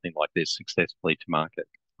 bringing something like this successfully to market,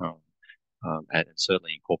 and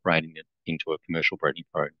certainly incorporating it into a commercial breeding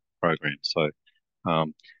program. So,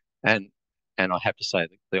 and I have to say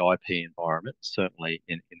that the IP environment, certainly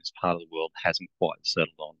in this part of the world, hasn't quite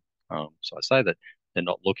settled on. So I say that they're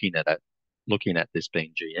not looking at this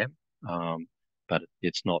being GM, but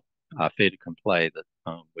it's not fair to complain that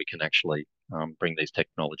we can actually bring these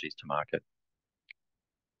technologies to market.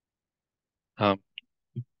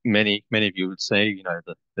 Many of you would say,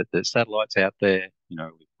 that there's satellites out there.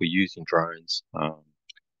 We're using drones,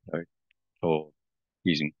 for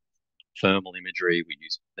using thermal imagery. We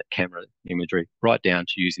use the camera imagery, right down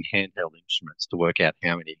to using handheld instruments to work out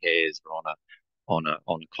how many hairs are on a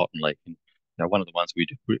cotton leaf. And one of the ones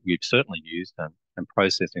we've certainly used and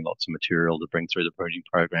processing lots of material to bring through the breeding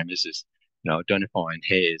program is this, identifying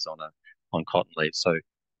hairs on cotton leaves. So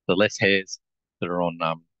the less hairs that are on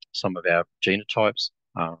some of our genotypes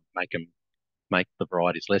make the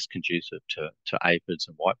varieties less conducive to aphids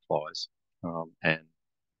and whiteflies, and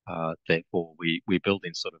therefore we build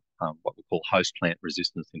in sort of what we call host plant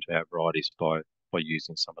resistance into our varieties by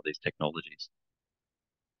using some of these technologies.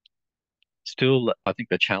 Still, I think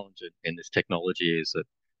the challenge in this technology is that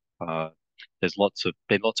there's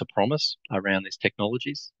been lots of promise around these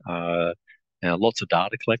technologies, lots of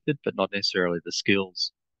data collected, but not necessarily the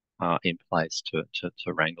skills in place to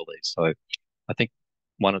wrangle these. So I think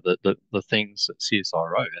one of the things that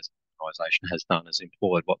CSIRO as an organisation has done is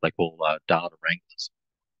employed what they call data wranglers.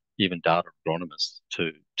 even data agronomists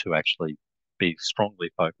to actually be strongly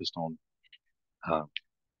focused on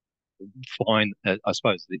flying. I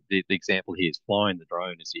suppose the example here is flying the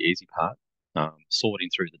drone is the easy part. Sorting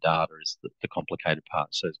through the data is the complicated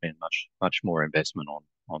part. So there's been much more investment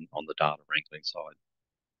on the data wrangling side.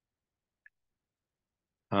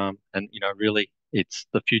 And really, it's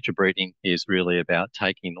the future breeding is really about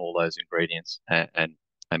taking all those ingredients and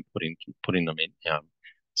putting them in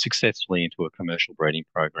successfully into a commercial breeding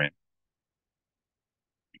program.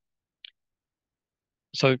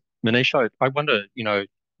 So, Manish, I wonder, I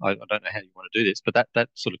don't know how you want to do this, but that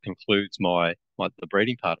sort of concludes the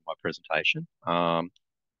breeding part of my presentation.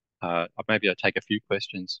 Maybe I take a few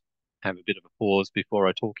questions, have a bit of a pause before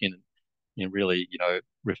I talk in, and really,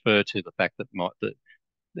 refer to the fact that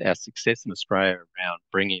our success in Australia around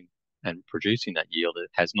bringing and producing that yield, it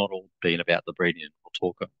has not all been about the breeding. We'll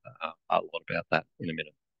talk a lot about that in a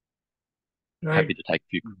minute. Right. Happy to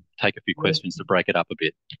take a few questions to break it up a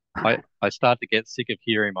bit. I start to get sick of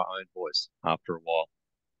hearing my own voice after a while.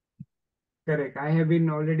 Correct. I have been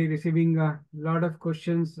already receiving a lot of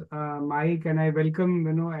questions, Mike, and I welcome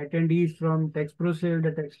attendees from TexProSil,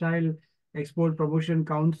 the Textile Export Promotion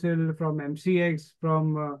Council, from MCX,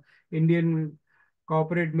 from Indian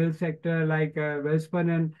corporate mill sector like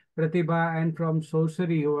Welspun and Pratibha, and from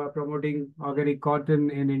Sorcery, who are promoting organic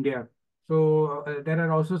cotton in India. So there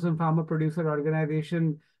are also some farmer producer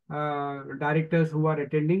organization directors who are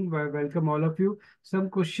attending. Welcome all of you. Some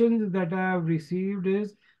questions that I have received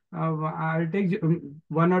is, I'll take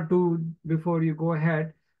one or two before you go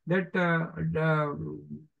ahead. That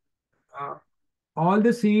all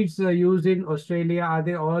the seeds used in Australia, are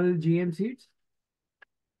they all GM seeds?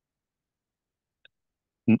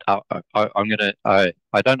 I'm gonna. I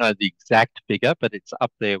don't know the exact figure, but it's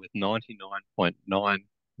up there with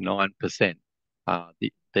 99.99%.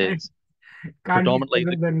 There's Can't be predominantly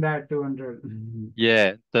better than that, 200.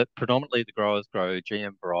 predominantly the growers grow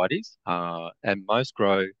GM varieties, and most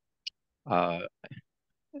grow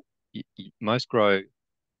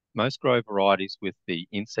varieties with the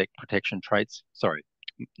insect protection traits. Sorry,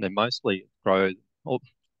 they mostly grow.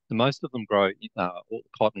 Most of them grow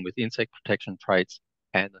cotton with insect protection traits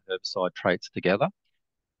and the herbicide traits together.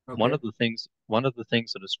 Okay. One of the things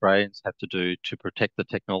that Australians have to do to protect the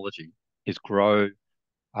technology is grow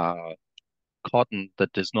cotton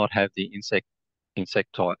that does not have the insect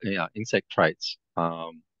traits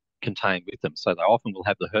contained with them. So they often will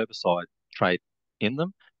have the herbicide trait in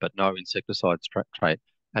them, but no insecticides trait,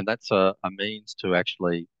 and that's a means to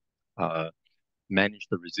actually manage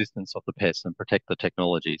the resistance of the pests and protect the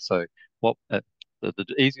technology. So what the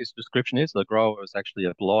easiest description is, the grower is actually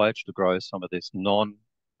obliged to grow some of this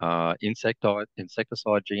insecticide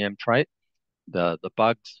GM trait. The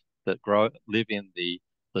bugs that live in the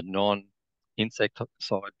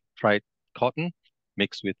non-insecticide trait cotton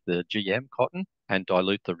mix with the GM cotton and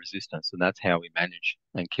dilute the resistance, and that's how we manage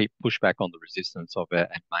and push back on the resistance of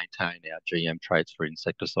and maintain our GM traits for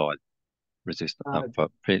insecticide resistance for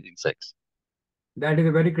insects. That is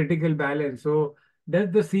a very critical balance. So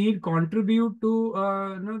does the seed contribute to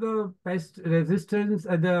the pest resistance,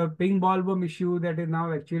 the pink bollworm issue that is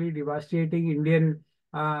now actually devastating Indian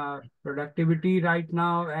productivity right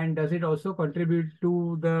now? And does it also contribute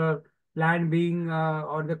to the plant being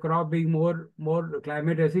or the crop being more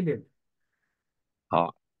climate resilient?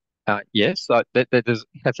 Yes,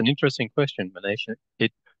 that's an interesting question, Manish.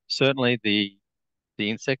 It certainly the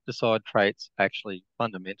insecticide traits actually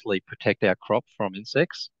fundamentally protect our crop from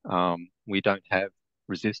insects. We don't have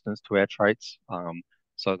resistance to our traits,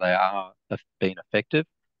 so they are being effective,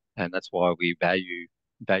 and that's why we value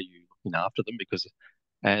looking after them, because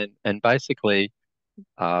and basically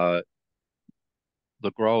the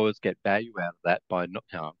growers get value out of that by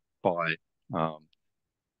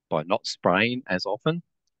not spraying as often.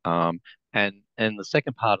 And the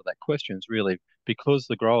second part of that question is really because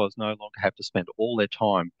the growers no longer have to spend all their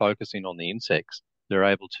time focusing on the insects, they're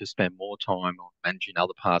able to spend more time on managing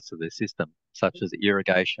other parts of their system, such as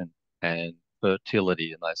irrigation and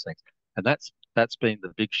fertility and those things. And that's been the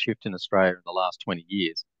big shift in Australia in the last 20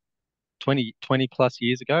 years. 20 plus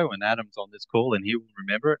years ago, when Adam's on this call, and he will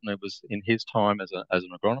remember it, and it was in his time as an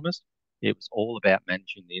agronomist, it was all about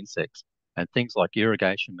managing the insects, and things like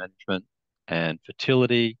irrigation management and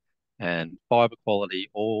fertility and fiber quality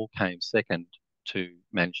all came second to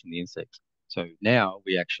managing the insects. So now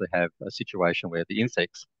we actually have a situation where the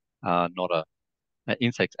insects are not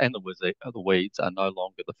insects and the weeds are no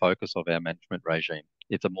longer the focus of our management regime.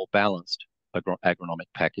 It's a more balanced agronomic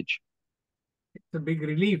package. It's a big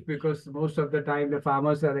relief because most of the time the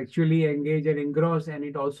farmers are actually engaged and engrossed, and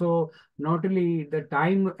it also not only the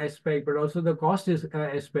time aspect but also the cost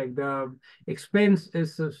aspect. The expense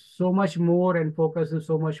is so much more and focus is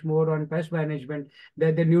so much more on pest management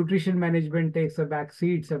that the nutrition management takes a back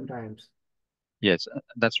seat sometimes. Yes,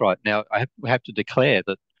 that's right. Now, we have to declare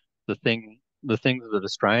that the things that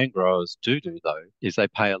Australian growers do though is they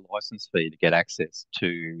pay a license fee to get access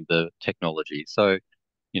to the technology. So,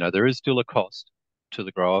 there is still a cost to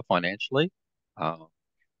the grower financially, uh,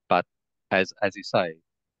 but as you say,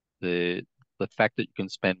 the the fact that you can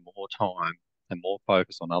spend more time and more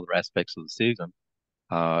focus on other aspects of the season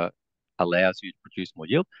uh, allows you to produce more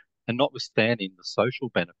yield. And notwithstanding the social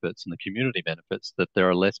benefits and the community benefits, that there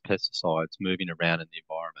are less pesticides moving around in the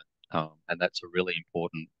environment, and that's a really an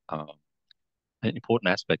important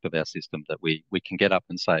aspect of our system, that we can get up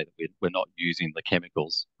and say that we're not using the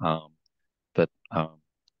chemicals that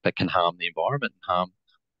that can harm the environment and harm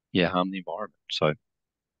the environment. So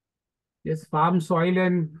Yes, farm, soil,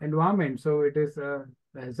 and environment. So it is a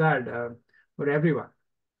hazard for everyone.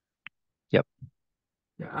 yep.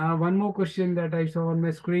 One more question that I saw on my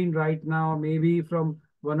screen right now, maybe from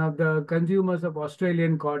one of the consumers of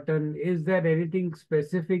Australian cotton. Is there anything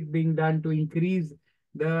specific being done to increase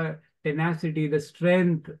the tenacity, the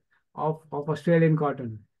strength of Australian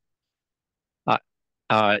cotton?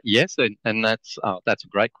 Yes, and that's a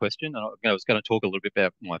great question. I was going to talk a little bit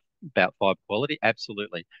about fibre quality.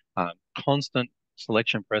 Absolutely, constant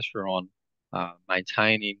selection pressure on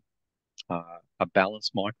maintaining a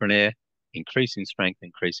balanced micronair, increasing strength,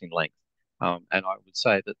 increasing length. And I would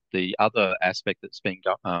say that the other aspect that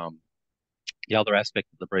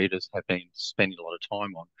the breeders have been spending a lot of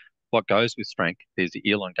time on, what goes with strength is the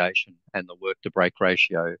elongation and the work to break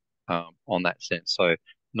ratio on that sense. So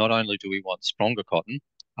not only do we want stronger cotton,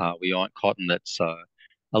 we want cotton that's a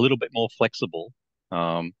little bit more flexible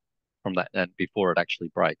from that and before it actually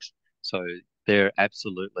breaks. So they're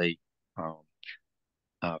absolutely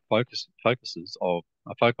focuses of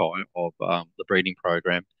a foci of the breeding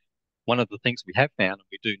program. One of the things we have found, and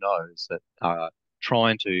we do know, is that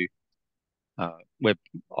trying to we're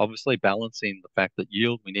obviously balancing the fact that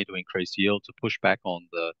we need to increase yield to push back on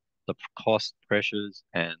the cost pressures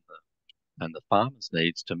and the farmers'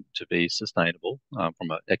 needs to be sustainable from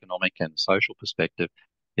an economic and social perspective,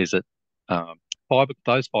 is that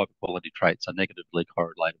those fibre quality traits are negatively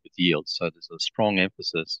correlated with yield. So there's a strong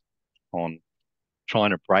emphasis on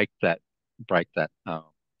trying to break that that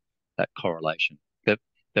correlation.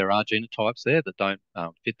 There are genotypes there that don't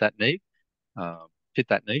fit that need. Fit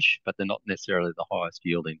that niche, but they're not necessarily the highest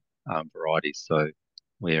yielding varieties. So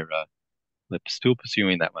we're still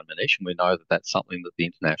pursuing that one niche, and we know that that's something that the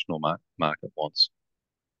international market wants.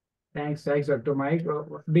 Thanks, Dr. Mike.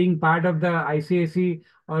 Being part of the ICAC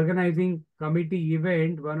organizing committee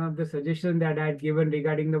event, one of the suggestions that I had given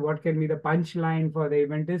regarding what can be the punchline for the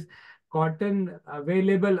event is cotton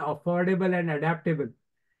available, affordable, and adaptable.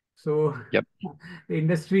 So yep. The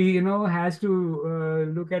industry, has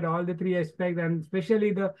to look at all the three aspects, and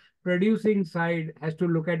especially the producing side has to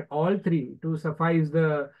look at all three to suffice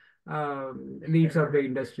the needs of the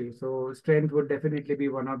industry. So strength would definitely be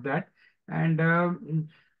one of that. And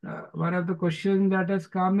one of the questions that has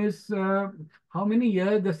come is how many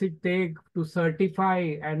years does it take to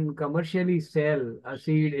certify and commercially sell a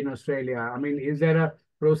seed in Australia? I mean, is there a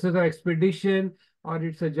process of expedition, or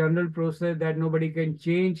it's a general process that nobody can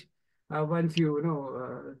change once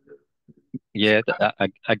Yeah,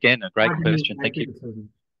 again, a great question. Thank you.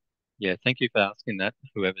 Yeah, thank you for asking that.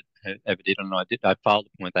 Whoever did, and I failed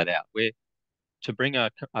to point that out. We're to bring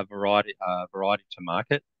a variety to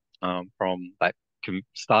market from that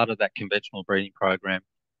start of that conventional breeding program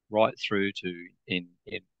right through to in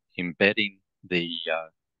embedding the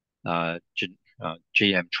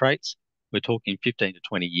GM traits. We're talking 15 to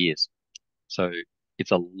 20 years. So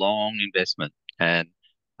it's a long investment, and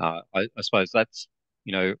I suppose that's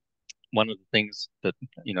one of the things that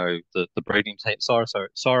the breeding team,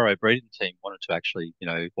 Siro breeding team, wanted to actually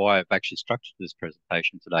why I've actually structured this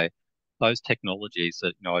presentation today. Those technologies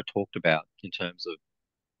that I talked about in terms of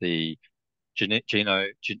the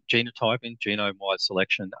genotyping, genome-wide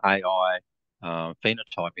selection, AI,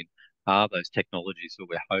 phenotyping, are those technologies that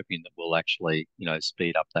we're hoping that will actually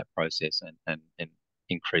speed up that process and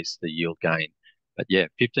increase the yield gain. But yeah,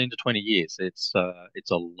 15 to 20 years. It's a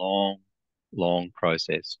long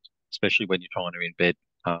process, especially when you're trying to embed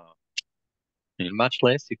much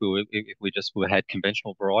less if we just had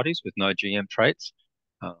conventional varieties with no GM traits.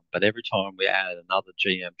 But every time we add another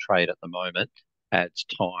GM trait at the moment adds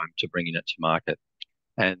time to bringing it to market.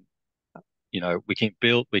 And we can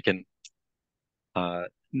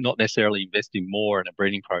not necessarily investing more in a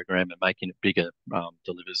breeding program and making it bigger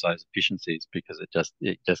delivers those efficiencies, because it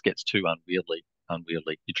just gets too unwieldy.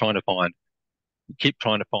 You keep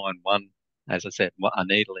trying to find one, as I said, a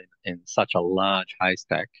needle in such a large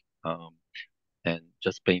haystack, and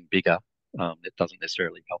just being bigger, it doesn't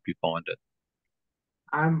necessarily help you find it.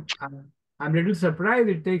 I'm a little surprised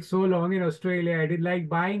it takes so long in Australia. I did like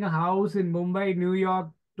buying a house in Mumbai, New York,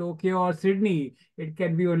 Tokyo, or Sydney. It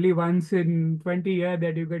can be only once in 20 years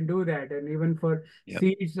that you can do that. And even for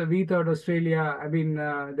seeds, we thought Australia, I mean,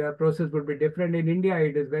 the process would be different. In India,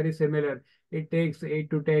 it is very similar. It takes 8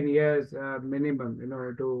 to 10 years minimum,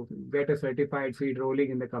 to get a certified seed rolling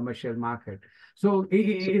in the commercial market. So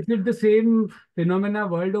is it the same phenomena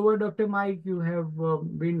world over, Dr. Mike? You have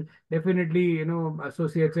been definitely,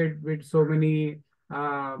 associated with so many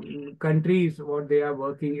countries, what they are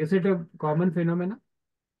working. Is it a common phenomenon?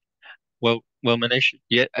 Well, Manish,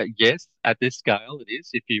 yes, at this scale it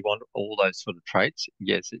is. If you want all those sort of traits,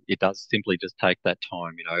 yes, it does simply just take that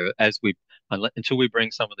time. Until we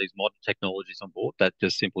bring some of these modern technologies on board, that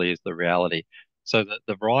just simply is the reality. So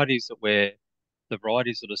the varieties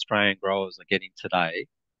that Australian growers are getting today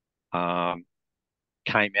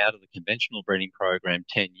came out of the conventional breeding program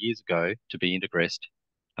 10 years ago to be integrated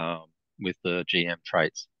with the GM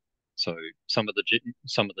traits. So some of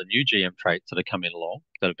the new GM traits that are coming along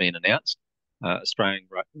that have been announced, Australian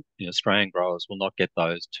growers will not get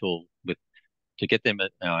those to get them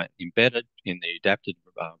embedded in the adapted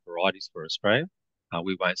varieties for Australia.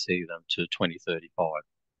 We won't see them to 2035.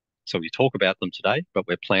 So we talk about them today, but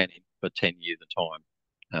we're planning for 10 years of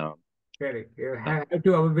time. Correct. You have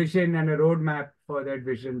to have a vision and a roadmap for that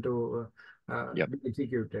vision to be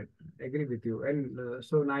executed. Agree with you. And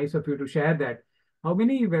so nice of you to share that. How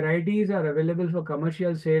many varieties are available for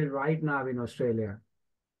commercial sale right now in Australia?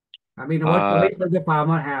 I mean, what choice does the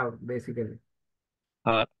farmer have, basically?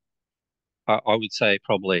 I would say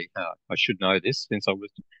probably, I should know this since I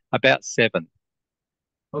was about 7.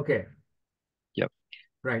 Okay. Yep.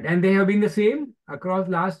 Right. And they have been the same across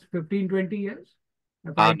last 15, 20 years?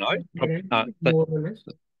 No, more or less?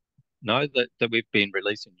 No, that we've been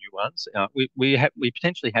releasing new ones. We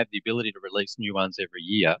potentially have the ability to release new ones every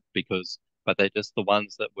year, but they're just the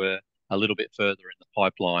ones that were a little bit further in the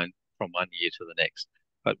pipeline from one year to the next.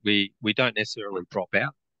 But we don't necessarily drop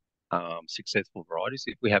out successful varieties.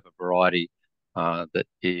 If we have a variety that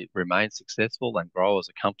it remains successful and growers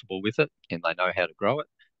are comfortable with it and they know how to grow it,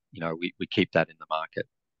 we keep that in the market.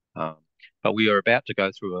 But we are about to go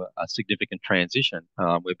through a significant transition.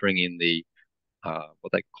 We're bringing the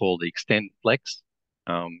what they call the Extend Flex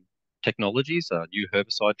technologies, a new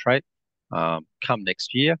herbicide trait. Come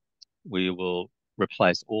next year, we will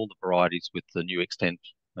replace all the varieties with the new Extend.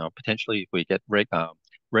 Potentially, if we get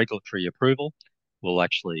regulatory approval, we'll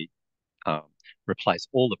actually replace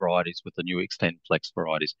all the varieties with the new Extend Flex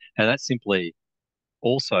varieties. And that's simply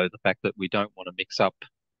also the fact that we don't want to mix up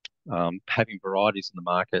having varieties in the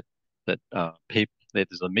market that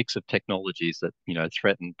there's a mix of technologies that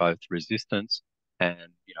threaten both resistance and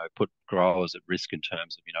put growers at risk in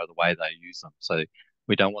terms of the way they use them. So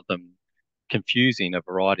we don't want them confusing a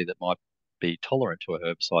variety that might be tolerant to a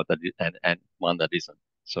herbicide and one that isn't.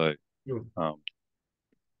 So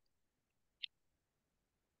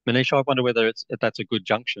Manish, I wonder whether that's a good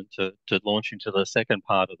junction to launch into the second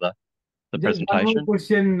part of the just presentation. one more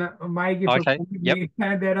question, Mike. If Okay.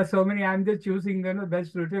 There are so many. I'm just choosing the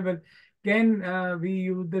best suitable. Can we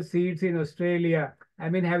use the seeds in Australia? I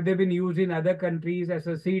mean, have they been used in other countries as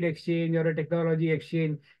a seed exchange or a technology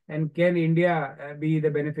exchange? And can India be the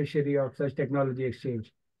beneficiary of such technology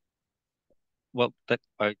exchange? Well,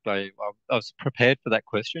 I was prepared for that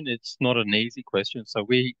question. It's not an easy question. So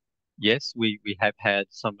we have had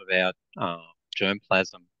some of our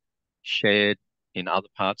germplasm shared in other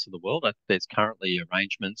parts of the world. There's currently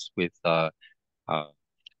arrangements with our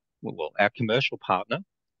commercial partner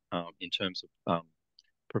in terms of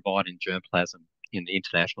providing germplasm in the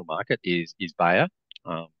international market is Bayer,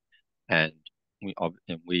 and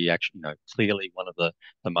we actually clearly one of the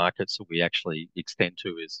markets that we actually extend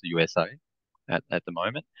to is the USA at the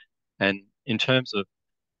moment. And in terms of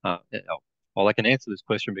well, I can answer this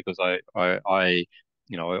question because I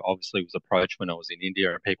obviously was approached when I was in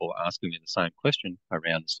India and people were asking me the same question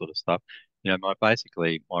around this sort of stuff.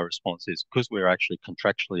 My response is, because we're actually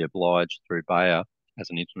contractually obliged through Bayer as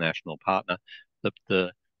an international partner,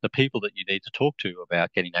 the people that you need to talk to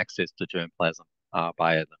about getting access to germplasm are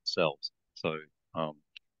Bayer themselves. So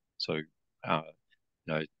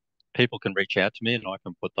people can reach out to me and I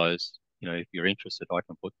can put those, if you're interested, I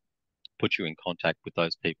can put you in contact with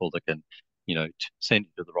those people that can, send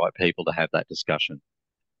you to the right people to have that discussion.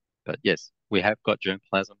 But yes, we have got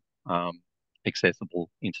germplasm accessible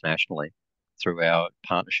internationally through our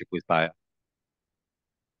partnership with Bayer.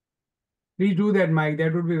 Please do that, Mike.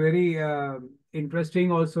 That would be very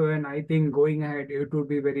interesting also, and I think going ahead, it would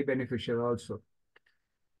be very beneficial also.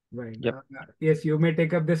 Right. Yep. Yes, you may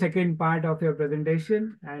take up the second part of your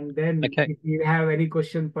presentation, and then Okay. if you have any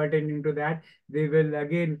question pertaining to that, we will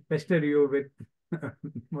again pester you with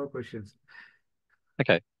more questions.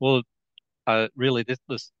 Okay. Well, really, this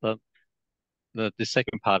the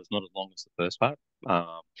second part is not as long as the first part,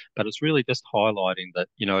 but it's really just highlighting that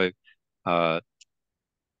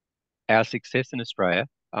our success in Australia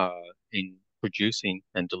in producing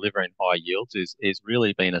and delivering high yields is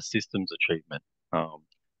really been a systems achievement.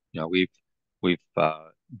 We've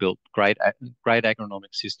built great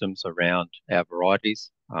agronomic systems around our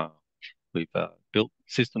varieties. We've built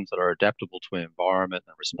systems that are adaptable to our environment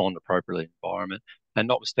and respond appropriately to the environment. And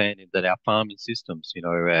notwithstanding that, our farming systems,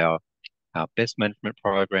 our best management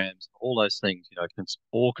programs, all those things,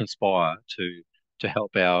 all conspire to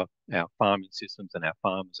help our farming systems and our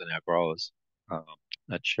farmers and our growers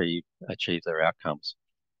achieve their outcomes.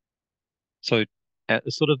 So,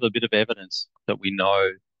 sort of a bit of evidence that we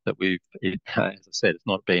know that as I said, it's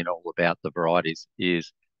not been all about the varieties.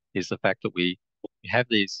 Is the fact that we have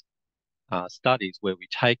these studies where we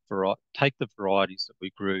take the varieties that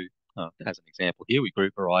we grew. As an example, here we grew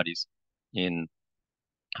varieties in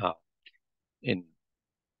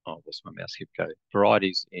what's my mouse keep go?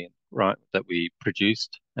 Varieties that we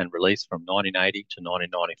produced and released from 1980 to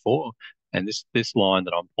 1994, and this line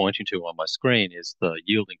that I'm pointing to on my screen is the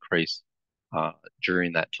yield increase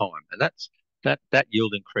during that time, and that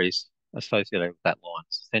yield increase associated with that line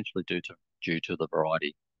is essentially due to the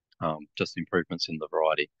variety, just improvements in the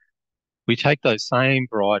variety. We take those same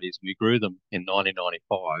varieties, we grew them in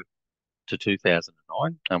 1995 to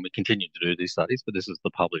 2009, and we continue to do these studies, but this is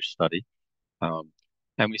the published study.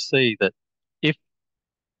 And we see that if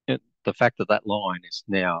the fact that line is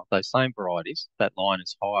now those same varieties, that line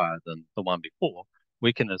is higher than the one before,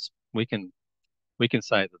 we can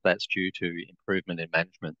say that that's due to improvement in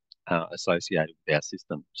management associated with our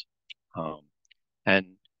systems. And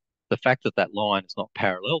the fact that line is not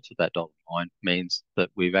parallel to that dotted line means that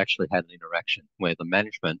we've actually had an interaction where the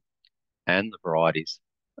management and the varieties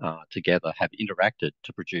together have interacted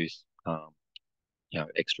to produce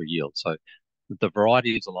extra yield. So the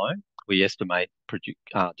varieties alone, we estimate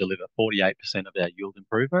deliver 48% of our yield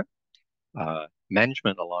improvement.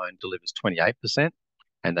 Management alone delivers 28%,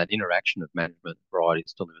 and that interaction of management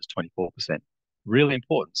varieties delivers 24%. Really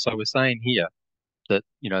important. So we're saying here that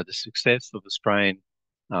the success of Australian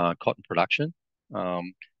cotton production,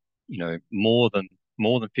 more than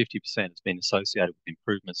 50% has been associated with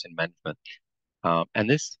improvements in management, and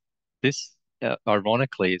this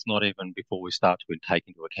ironically is not even before we start to take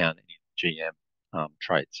into account any GM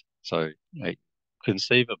traits. So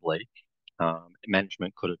conceivably,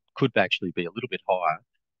 management could actually be a little bit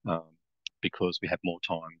higher because we have more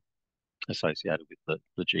time associated with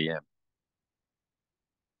the GM.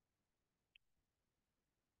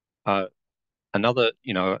 Another,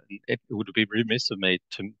 it would be remiss of me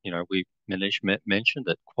to, Manish mentioned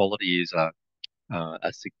that quality is a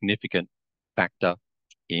significant factor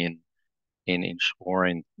in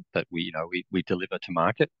ensuring that we deliver to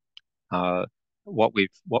market. What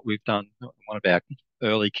we've done, one of our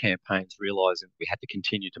early campaigns, realizing we had to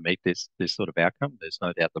continue to meet this sort of outcome. There's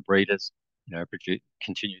no doubt the breeders,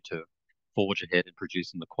 continue to forge ahead in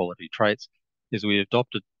producing the quality traits. Is we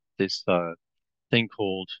adopted this thing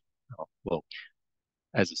called,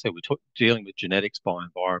 as I said, we're dealing with genetics by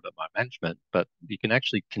environment, by management, but you can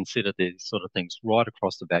actually consider these sort of things right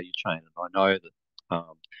across the value chain. And I know that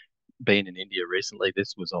being in India recently,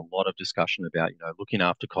 this was a lot of discussion about, looking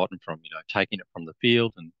after cotton from, taking it from the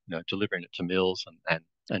field and, delivering it to mills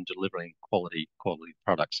and delivering quality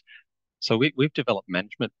products. So we've developed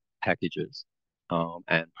management packages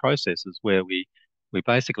and processes where we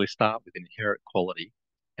basically start with inherent quality,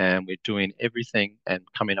 and we're doing everything and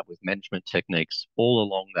coming up with management techniques all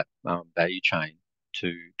along that value chain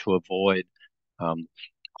to avoid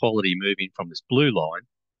quality moving from this blue line,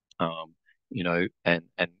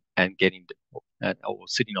 and getting or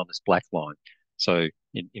sitting on this black line. So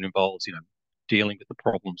it involves, dealing with the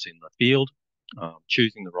problems in the field,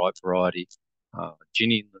 choosing the right variety,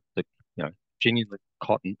 ginning the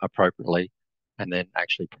cotton appropriately, and then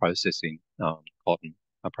actually processing cotton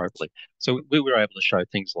appropriately. So we were able to show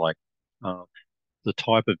things like the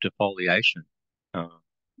type of defoliation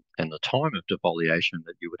and the time of defoliation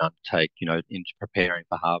that you would undertake, into preparing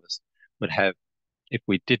for harvest would have, if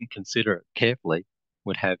we didn't consider it carefully,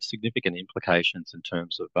 would have significant implications in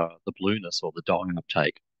terms of the blueness or the dye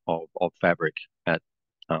uptake of fabric at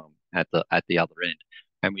the other end.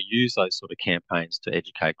 And we use those sort of campaigns to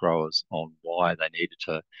educate growers on why they needed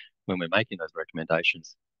to, when we're making those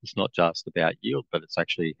recommendations, it's not just about yield, but it's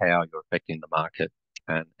actually how you're affecting the market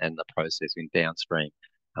and the processing downstream.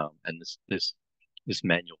 And this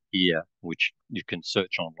manual here, which you can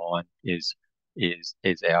search online, is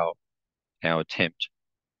our attempt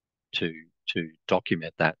to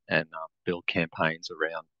document that and build campaigns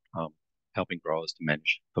around helping growers to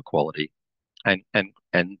manage for quality and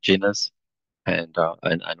ginners and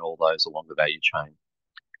all those along the value chain.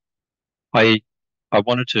 I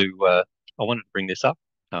wanted to bring this up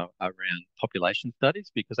around population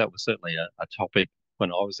studies, because that was certainly a topic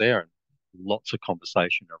when I was there, and lots of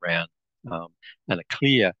conversation around and a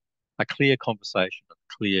clear conversation, a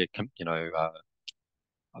clear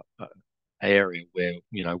area where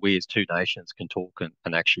we as two nations can talk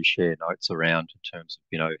and actually share notes around in terms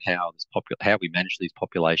of how we manage these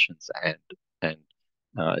populations and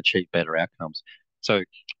achieve better outcomes. So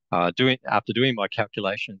after doing my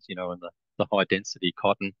calculations, in the high density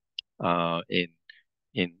cotton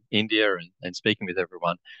in India and speaking with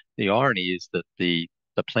everyone, the irony is that the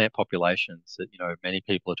plant populations that many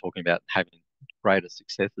people are talking about having greater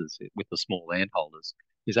successes with the small landholders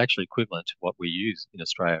is actually equivalent to what we use in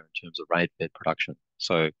Australia in terms of rain-fed production.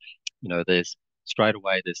 So, there's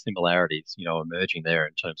similarities, emerging there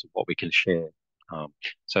in terms of what we can share.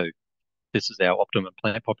 So this is our optimum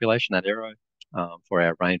plant population, that arrow, for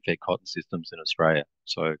our rain-fed cotton systems in Australia.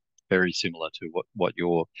 So very similar to what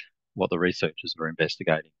the researchers are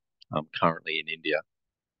investigating currently in India.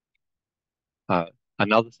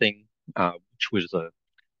 Another thing, which was a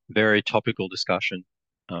very topical discussion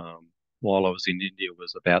while I was in India,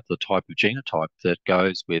 was about the type of genotype that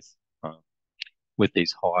goes with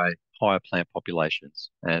these higher plant populations.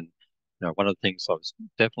 And one of the things I was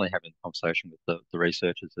definitely having a conversation with the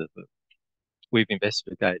researchers is that we've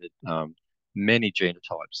investigated many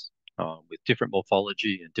genotypes with different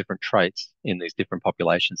morphology and different traits in these different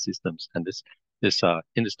population systems. And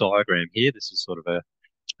in this diagram here, this is sort of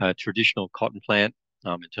a traditional cotton plant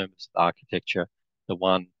in terms of architecture. The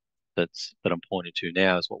one that I'm pointing to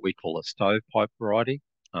now is what we call a stovepipe variety,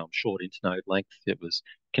 short internode length. It was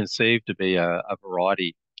conceived to be a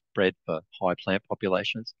variety bred for high plant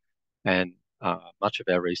populations, and much of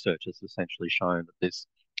our research has essentially shown that this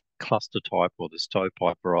cluster type, or the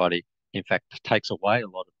stovepipe variety, in fact takes away a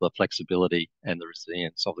lot of the flexibility and the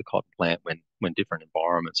resilience of the cotton plant when different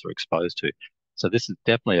environments are exposed to. So this is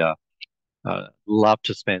definitely love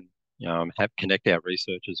to spend, connect our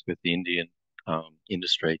researchers with the Indian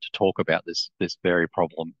industry to talk about this very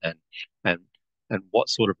problem and what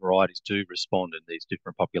sort of varieties do respond in these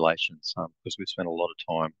different populations, because we've spent a lot of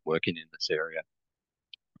time working in this area.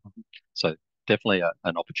 So definitely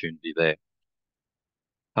an opportunity there.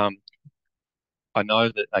 I know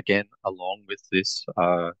that, again, along with this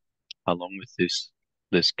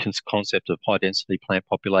concept of high density plant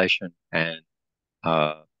population and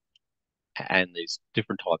these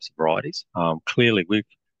different types of varieties, clearly we've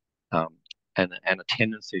and a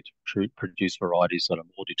tendency to produce varieties that are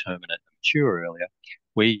more determinate and mature earlier.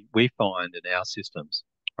 We find in our systems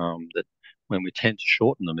that when we tend to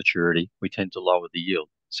shorten the maturity, we tend to lower the yield.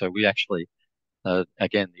 So we actually,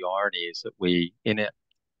 again, the irony is that we, in our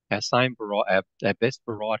best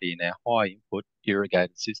variety in our high input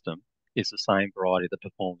irrigated system is the same variety that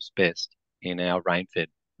performs best in our rain-fed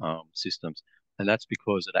systems. And that's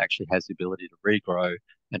because it actually has the ability to regrow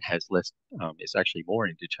and has less, it's actually more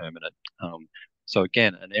indeterminate. So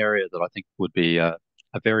again, an area that I think would be a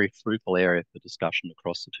very fruitful area for discussion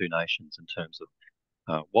across the two nations in terms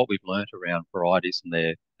of what we've learnt around varieties and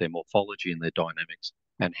their morphology and their dynamics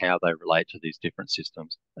and how they relate to these different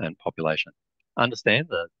systems and population. Understand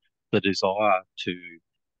the desire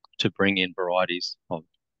to bring in varieties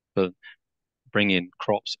bring in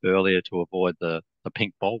crops earlier to avoid the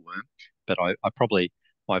pink bollworm, but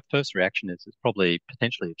my first reaction is it's probably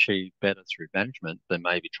potentially achieved better through management than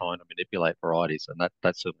maybe trying to manipulate varieties, and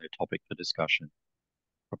that's certainly a topic for discussion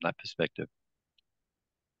from that perspective.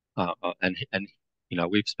 And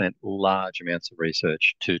we've spent large amounts of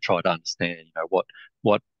research to try to understand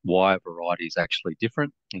why a variety is actually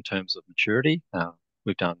different in terms of maturity.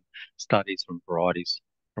 We've done studies from varieties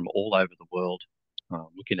from all over the world,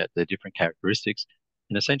 looking at their different characteristics,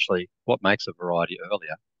 and essentially what makes a variety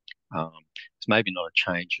earlier. It's maybe not a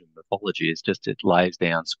change in morphology, it's just it lays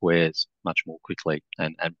down squares much more quickly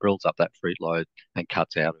and builds up that fruit load and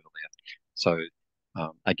cuts out earlier. So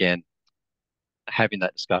again, having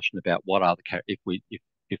that discussion about what are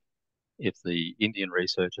if the Indian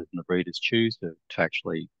researchers and the breeders choose to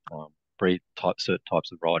actually breed certain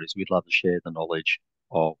types of varieties, we'd love to share the knowledge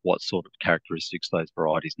of what sort of characteristics those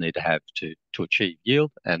varieties need to have to achieve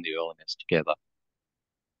yield and the earliness together.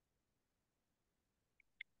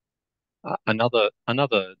 Another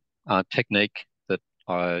technique that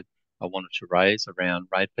I wanted to raise around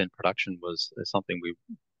rainfed production was something we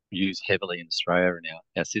use heavily in Australia in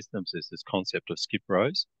our systems, is this concept of skip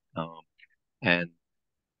rows. And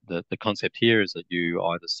the concept here is that you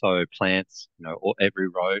either sow plants, or every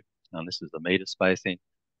row, and this is the meter spacing.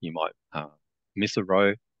 You might miss a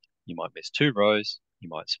row, you might miss 2 rows, you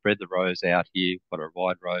might spread the rows out here, got a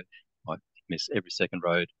wide row, might miss every second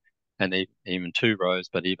row, and even 2 rows,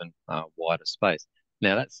 but even wider space.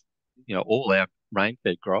 Now that's, all our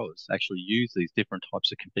rain-fed growers actually use these different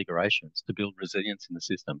types of configurations to build resilience in the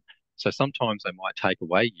system. So sometimes they might take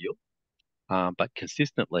away yield, but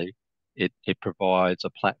consistently it provides a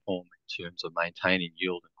platform in terms of maintaining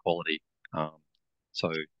yield and quality.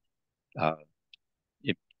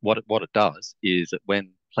 What it does is that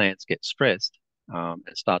when plants get stressed and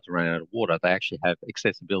start to run out of water, they actually have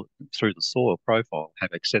accessibility through the soil profile,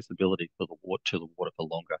 have accessibility to the water for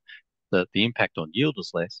longer. The impact on yield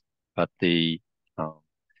is less, but the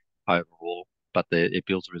overall, it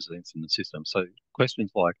builds resilience in the system. So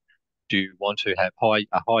questions like, do you want to have a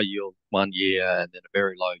high yield one year and then a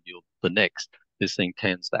very low yield the next? This thing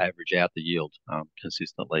tends to average out the yield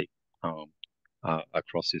consistently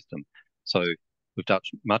across system. So we've done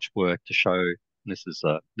much work to show, and this is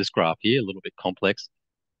this graph here, a little bit complex.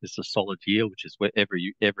 This is a solid yield, which is where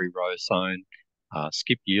every row sown,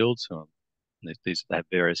 skip yields. These have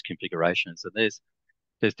various configurations, and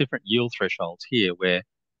there's different yield thresholds here where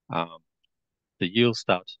the yields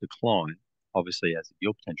start to decline. Obviously, as a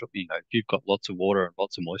yield potential, if you've got lots of water and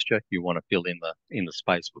lots of moisture, you want to fill in the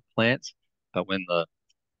space with plants. But when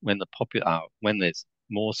there's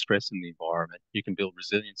more stress in the environment, you can build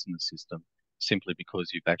resilience in the system simply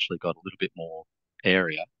because you've actually got a little bit more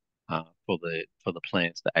area for the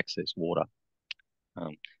plants to access water.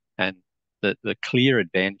 And the clear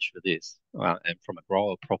advantage for this, and from a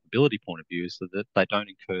grower profitability point of view, is that they don't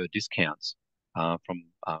incur discounts from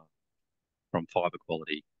fibre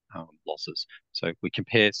quality losses. So if we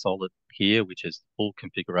compare solid here, which is full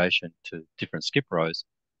configuration, to different skip rows,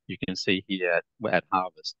 you can see here at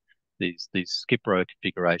harvest, these skip row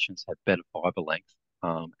configurations have better fibre length,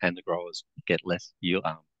 and the growers get less yield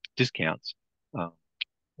discounts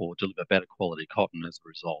or deliver better quality cotton as a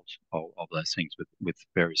result of those things with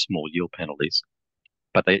very small yield penalties.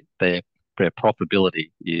 But their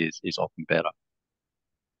profitability is often better.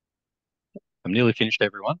 I'm nearly finished,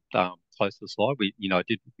 everyone. Close to the slide. I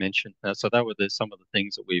did mention, so that were some of the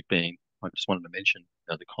things that I just wanted to mention,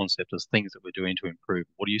 the concept of things that we're doing to improve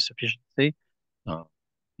water use efficiency,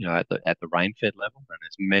 at the rain-fed level, and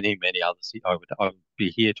there's many others. I would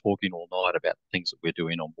be here talking all night about the things that we're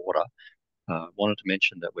doing on water. Wanted to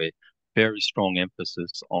mention that we're very strong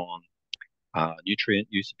emphasis on nutrient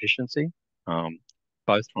use efficiency,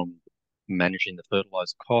 both from managing the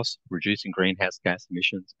fertilizer costs, reducing greenhouse gas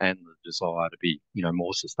emissions, and the desire to be,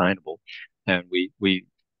 more sustainable. And we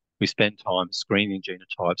spend time screening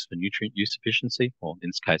genotypes for nutrient use efficiency, or in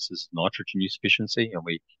this case, is nitrogen use efficiency, and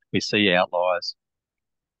we see outliers.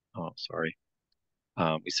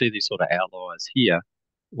 We see these sort of outliers here,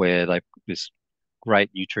 where they've this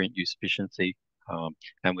great nutrient use efficiency,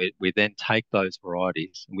 and we then take those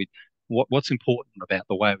varieties. And what's important about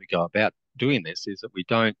the way we go about doing this is that we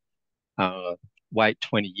don't wait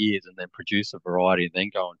 20 years and then produce a variety and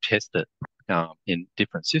then go and test it in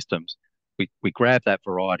different systems. We grab that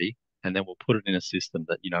variety and then we'll put it in a system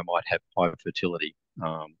that might have high fertility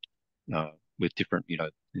with different,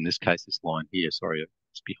 in this case, this line here, sorry,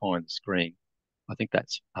 it's behind the screen. I think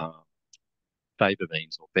that's fava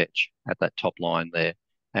beans or vetch at that top line there,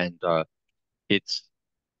 and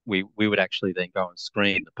we would actually then go and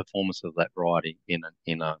screen the performance of that variety in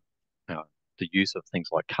the use of things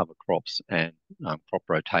like cover crops and crop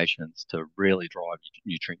rotations to really drive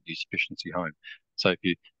nutrient use efficiency home. So if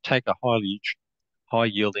you take a high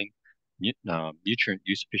yielding nutrient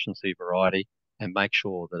use efficiency variety and make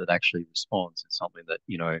sure that it actually responds in something that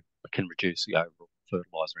can reduce the overall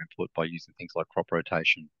fertilizer input by using things like crop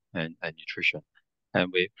rotation and nutrition,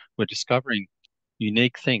 and we're discovering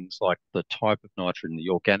unique things like the type of nitrogen, the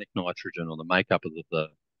organic nitrogen, or the makeup of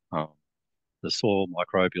the soil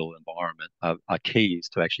microbial environment are keys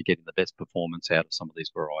to actually getting the best performance out of some of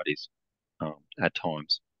these varieties at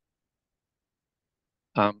times.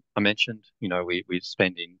 I mentioned, we're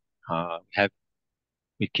spending,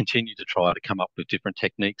 we continue to try to come up with different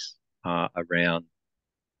techniques around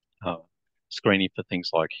screening for things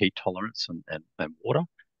like heat tolerance and water.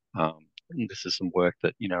 And this is some work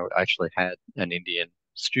that, I actually had an Indian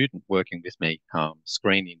student working with me,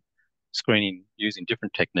 screening using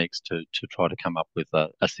different techniques to try to come up with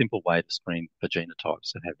a simple way to screen for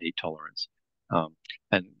genotypes that have heat tolerance.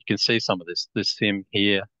 And you can see some of this sim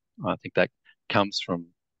here. I think that comes from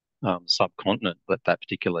subcontinent, that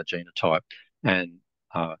particular genotype, and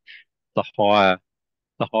the higher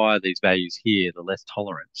these values here, the less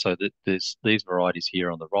tolerant. So that these varieties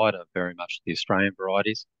here on the right are very much the Australian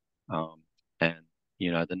varieties, and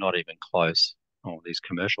they're not even close. These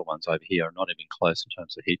commercial ones over here are not even close in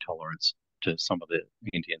terms of heat tolerance to some of the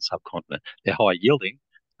Indian subcontinent. They're high yielding,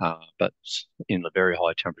 but in the very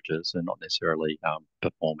high temperatures, they're not necessarily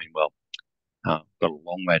performing well. Got a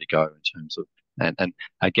long way to go in terms of, and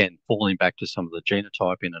again, falling back to some of the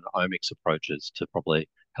genotyping and omics approaches to probably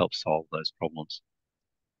help solve those problems.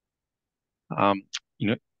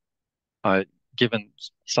 Given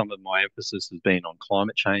some of my emphasis has been on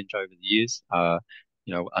climate change over the years,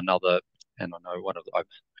 another, and I know I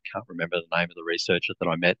can't remember the name of the researcher that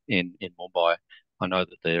I met in Mumbai. I know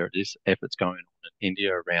that there is efforts going on in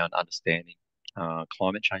India around understanding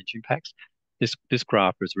climate change impacts. This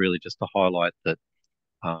graph is really just to highlight that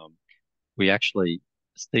we actually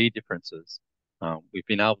see differences. We've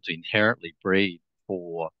been able to inherently breed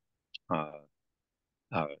for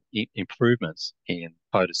improvements in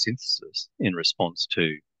photosynthesis in response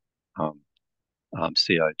to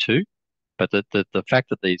CO2. But the fact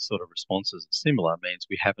that these sort of responses are similar means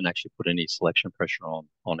we haven't actually put any selection pressure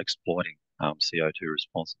on exploiting CO2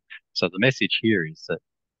 responses. So the message here is that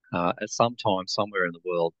at some time, somewhere in the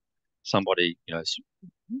world, somebody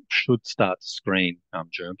should start to screen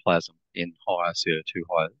germplasm in higher CO2,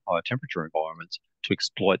 higher temperature environments to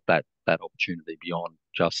exploit that opportunity beyond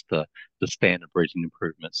just the standard breeding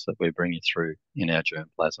improvements that we're bringing through in our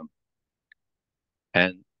germplasm.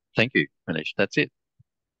 And thank you, Manish. That's it.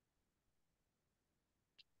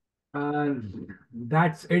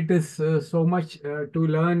 That's it. Is so much to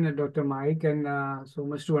learn, Dr. Mike, and so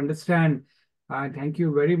much to understand. Thank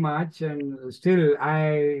you very much. And still,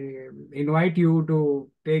 I invite you to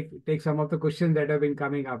take some of the questions that have been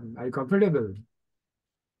coming up. Are you comfortable?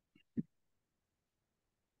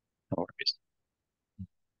 No worries.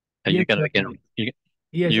 Are you going to again?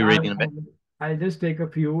 Yes, you reading a bit? I'll just take a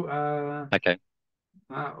few. Okay.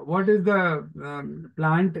 What is the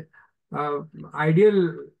plant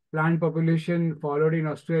ideal plant population followed in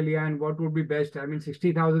Australia, and what would be best? I mean,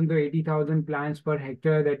 60,000 to 80,000 plants per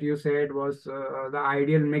hectare that you said was the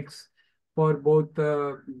ideal mix for both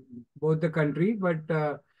the country. But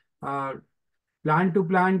plant to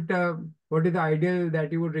plant, what is the ideal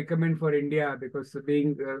that you would recommend for India? Because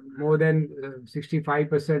being more than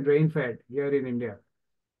 65% rain-fed here in India.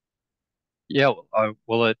 Yeah,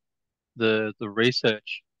 well, the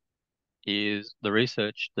research is the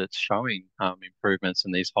research that's showing improvements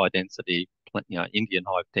in these high density, Indian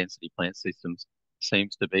high density plant systems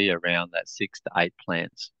seems to be around that 6 to 8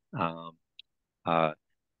 plants,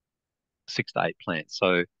 6 to 8 plants.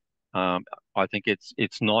 So I think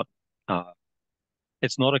it's not a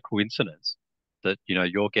coincidence that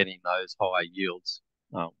you're getting those high yields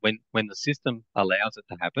when the system allows it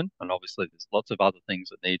to happen. And obviously, there's lots of other things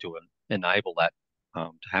that need to enable that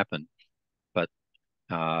to happen. But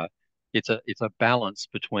it's a balance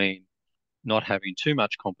between not having too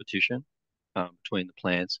much competition between the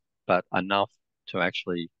plants, but enough to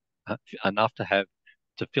actually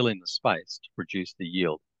to fill in the space to produce the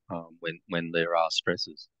yield when there are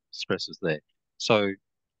stresses there. So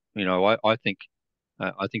I think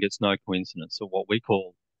it's no coincidence that what we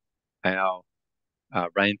call our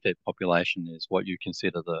rain-fed population is what you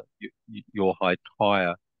consider your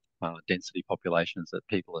higher density populations that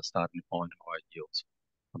people are starting to find higher yields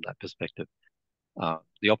from that perspective.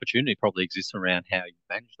 The opportunity probably exists around how you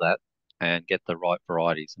manage that and get the right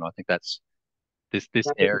varieties, and I think that's this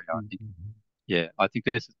area. I think, yeah, I think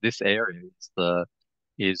this area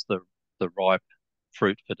is the ripe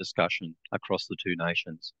fruit for discussion across the two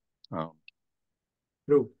nations.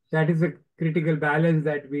 True. That is a critical balance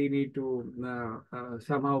that we need to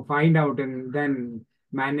somehow find out and then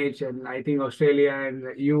manage. And I think Australia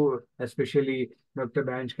and you, especially Dr.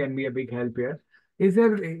 Banch, can be a big help here. Is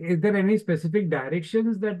there any specific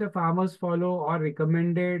directions that the farmers follow or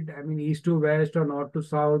recommended? I mean, east to west or north to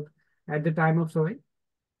south at the time of sowing?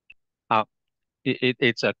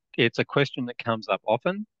 It's a question that comes up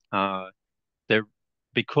often.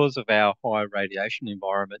 Because of our high radiation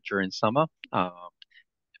environment during summer,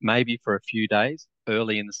 maybe for a few days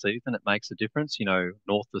early in the season, it makes a difference,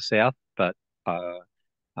 north to south. But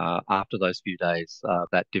after those few days,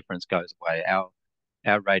 that difference goes away.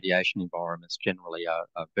 Our radiation environments generally are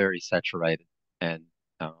very saturated, and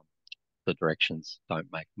the directions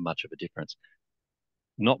don't make much of a difference.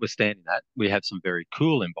 notwithstanding that, we have some very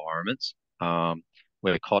cool environments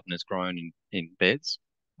where cotton is grown in beds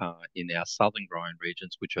in our southern growing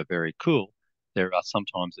regions, which are very cool. There are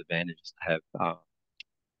sometimes advantages to have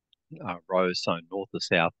rows sown north or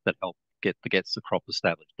south that help gets the crop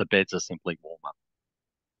established. The beds are simply warmer.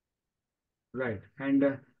 Right.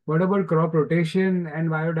 And what about crop rotation and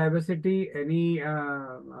biodiversity?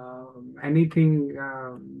 Anything,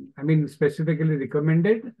 I mean, specifically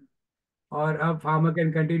recommended? Or a farmer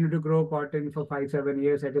can continue to grow cotton for 5-7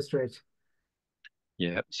 years at a stretch?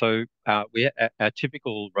 Yeah. So our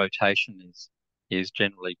typical rotation is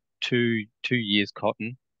generally two years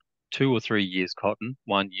cotton, 2 or 3 years cotton,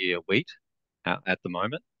 1 year wheat at the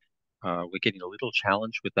moment. We're getting a little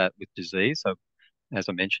challenge with that with disease. So as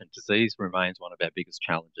I mentioned, disease remains one of our biggest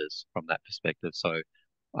challenges from that perspective. So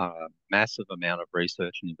massive amount of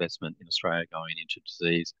research and investment in Australia going into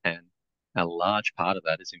disease, and a large part of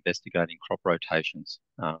that is investigating crop rotations.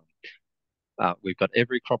 We've got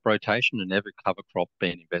every crop rotation and every cover crop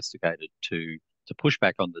being investigated to push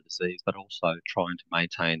back on the disease, but also trying to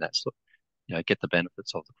maintain that, get the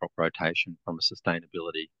benefits of the crop rotation from a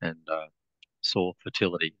sustainability and soil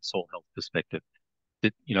fertility, soil health perspective.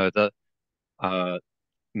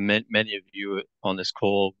 Many of you on this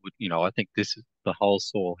call would, I think this is the whole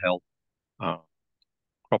soil health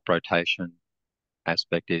crop rotation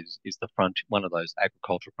aspect is one of those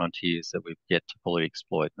agricultural frontiers that we've yet to fully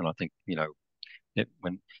exploit. And I think,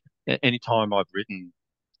 anytime I've written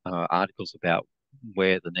articles about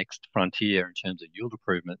where the next frontier in terms of yield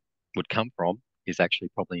improvement would come from is actually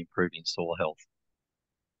probably improving soil health.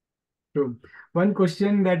 True. One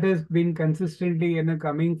question that has been consistently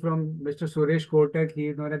coming from Mr. Suresh Kotak, he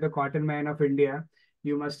is known as the Cotton Man of India.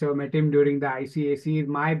 You must have met him during the ICAC, is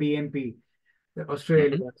my BNP,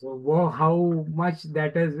 Australia. So how much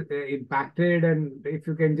that has impacted, and if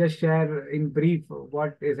you can just share in brief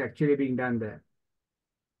what is actually being done there.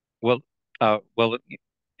 Well,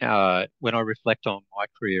 when I reflect on my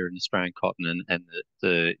career in Australian cotton and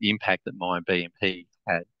the impact that my BNP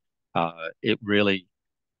had, it really,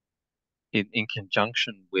 in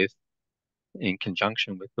conjunction with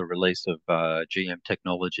the release of GM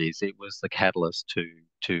technologies, it was the catalyst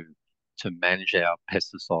to manage our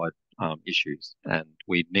pesticide issues, and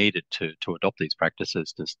we needed to adopt these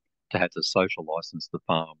practices to have to social license the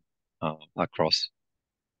farm across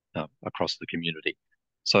the community.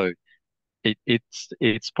 So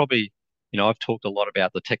it's probably, I've talked a lot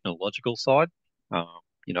about the technological side,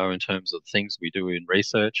 in terms of things we do in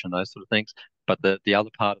research and those sort of things. But the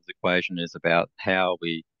other part of the equation is about how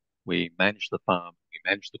we manage the farm, we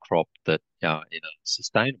manage the crop that in a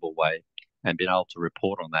sustainable way, and being able to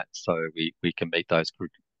report on that so we can meet those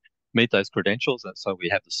credentials, and so we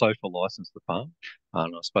have the social license to farm.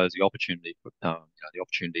 And I suppose the opportunity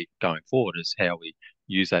going forward is how we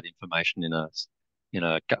use that information in a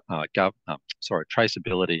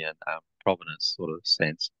traceability and provenance sort of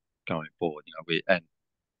sense going forward.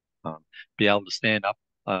 Be able to stand up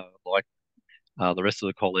like the rest of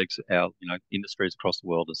the colleagues, our industries across the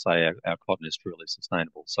world, and say our cotton is truly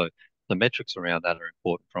sustainable. So the metrics around that are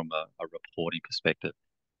important from a reporting perspective.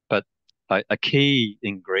 But a key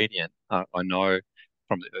ingredient, I know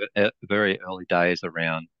from the very early days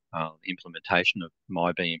around the implementation of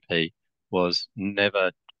my BNP, was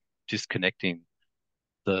never disconnecting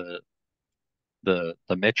the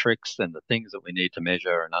metrics and the things that we need to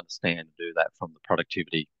measure and understand and do that from the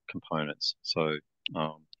productivity components. So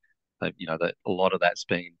that a lot of that's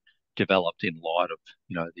been developed in light of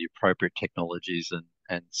the appropriate technologies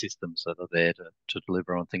and systems that are there to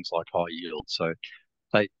deliver on things like high yield. So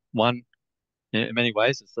in many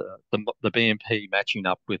ways, it's the BNP matching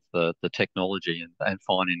up with the technology and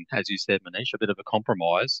finding, as you said, Manish, a bit of a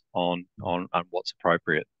compromise on what's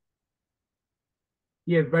appropriate.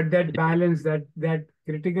 Yes, but that balance, that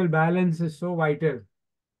critical balance is so vital.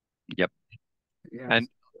 Yep. Yes. And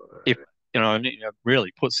if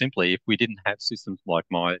really put simply, if we didn't have systems like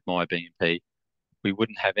my BNP, we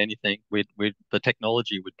wouldn't have anything. The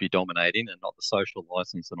technology would be dominating, and not the social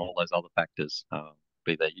license and all those other factors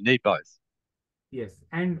be there. You need both. Yes,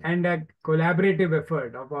 and a collaborative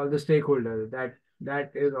effort of all the stakeholders,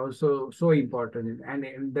 that is also so important,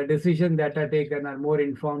 and the decisions that are taken are more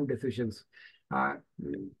informed decisions by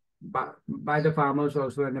the farmers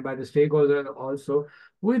also and by the stakeholders also.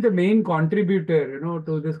 Who is the main contributor,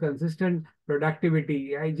 to this consistent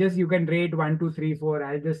productivity? You can rate 1, 2, 3, 4.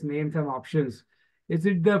 I'll just name some options. Is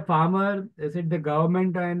it the farmer? Is it the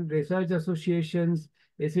government and research associations?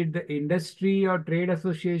 Is it the industry or trade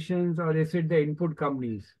associations, or is it the input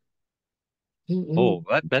companies? Oh,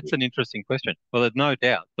 that's an interesting question. Well, there's no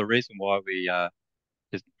doubt the reason why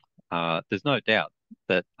there's no doubt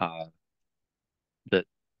that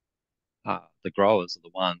the growers are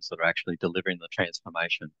the ones that are actually delivering the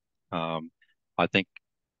transformation. I think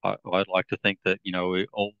I'd like to think that, you know, we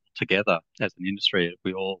all together as an industry,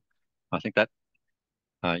 I think that,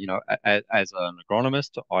 you know, as an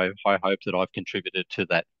agronomist, I hope that I've contributed to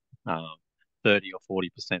that 30 or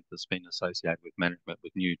 40% that's been associated with management,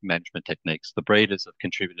 with new management techniques. The breeders have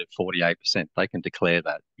contributed 48%. They can declare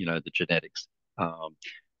that, you know, the genetics.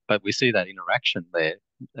 But we see that interaction there,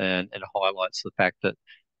 and it highlights the fact that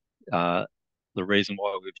the reason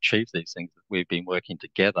why we've achieved these things is we've been working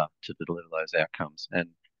together to deliver those outcomes. And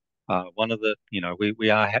one of the, you know,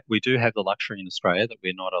 we do have the luxury in Australia that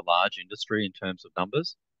we're not a large industry in terms of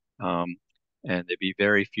numbers, and there'd be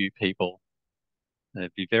very few people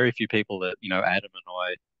that, you know, Adam and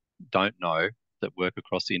I don't know that work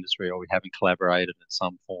across the industry, or we haven't collaborated in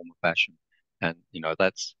some form or fashion. And you know,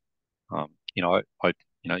 that's you know,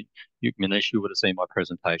 Manish, you would have seen my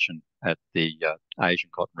presentation at the Asian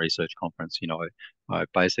Cotton Research Conference. You know,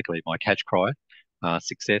 basically my catch cry,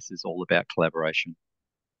 success is all about collaboration.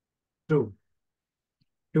 True.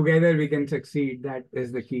 Together we can succeed. That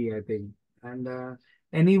is the key, I think. And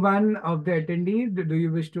any one of the attendees, do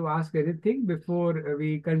you wish to ask anything before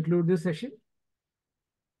we conclude this session?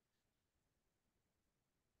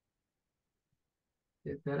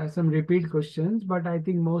 Yes, there are some repeat questions, but I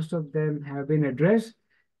think most of them have been addressed.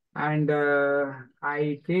 And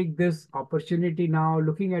I take this opportunity now,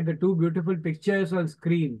 looking at the two beautiful pictures on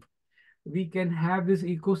screen, we can have this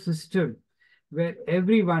ecosystem where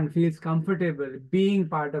everyone feels comfortable being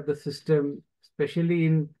part of the system, especially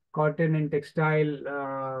in cotton and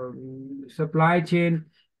textile supply chain.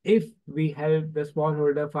 If we help the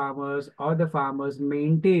smallholder farmers or the farmers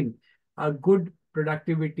maintain a good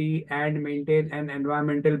productivity and maintain an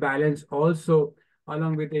environmental balance also,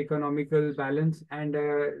 along with economical balance, and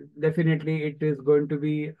definitely it is going to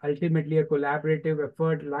be ultimately a collaborative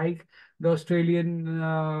effort, like the Australian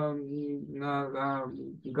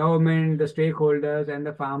government, the stakeholders, and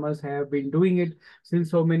the farmers have been doing it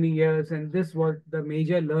since so many years. And this was the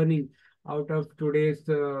major learning out of today's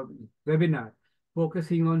webinar,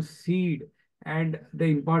 focusing on seed and the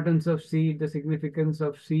importance of seed, the significance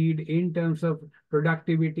of seed in terms of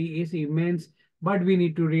productivity is immense. But we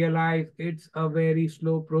need to realize it's a very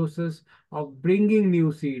slow process of bringing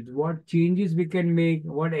new seeds, what changes we can make,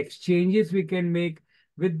 what exchanges we can make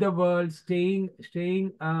with the world, staying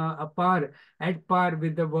at par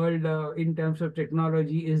with the world in terms of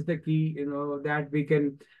technology is the key, you know, that we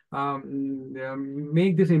can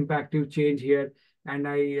make this impactful change here. And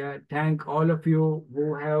I thank all of you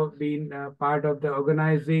who have been part of the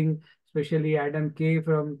organizing, especially Adam K.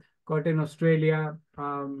 from Cotton Australia,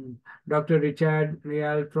 Dr. Richard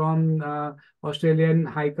Real from Australian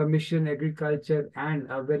High Commission Agriculture, and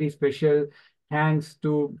a very special thanks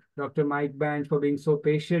to Dr. Mike Banch for being so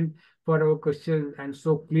patient for our questions and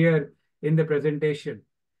so clear in the presentation.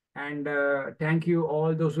 And thank you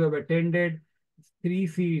all those who have attended. 3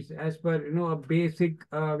 Cs as per, you know, a basic,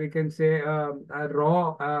 we can say a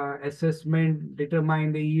raw assessment,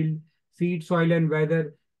 determine the yield, seed, soil, and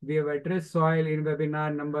weather. We have addressed soil in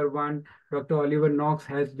webinar number 1. Dr. Oliver Knox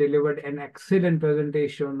has delivered an excellent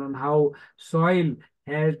presentation on how soil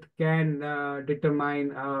health can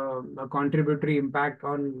determine a contributory impact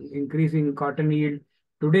on increasing cotton yield.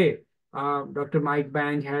 Today, Dr. Mike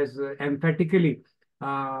Banch has emphatically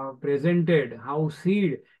presented how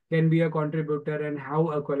seed can be a contributor and how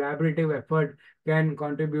a collaborative effort can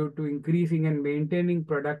contribute to increasing and maintaining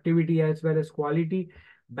productivity as well as quality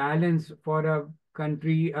balance for a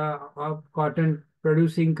country, of cotton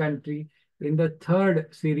producing country. In the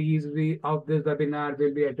 3rd series of this webinar,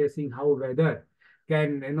 we'll be addressing how weather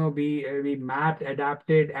can, you know, be mapped,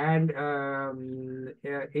 adapted, and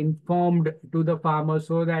informed to the farmers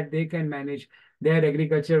so that they can manage their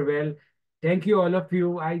agriculture well. Thank you, all of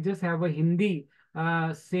you. I just have a Hindi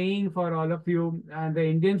saying for all of you. The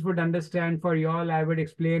Indians would understand. For y'all, I would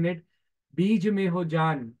explain it. Beej mein ho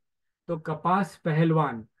jaan, to kapas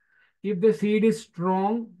pahalwan. If the seed is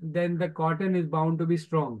strong, then the cotton is bound to be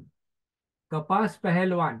strong. Kapas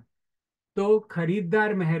pahalwan, to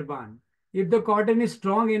khareedar meherban. If the cotton is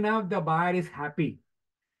strong enough, the buyer is happy.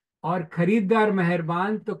 Or khareedar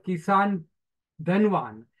meherban, to kisan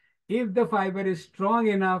dhanwan. If the fiber is strong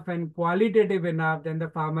enough and qualitative enough, then the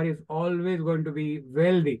farmer is always going to be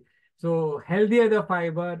wealthy. So healthier the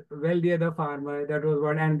fiber, wealthier the farmer. That was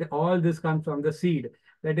what, and all this comes from the seed.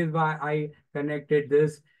 That is why I connected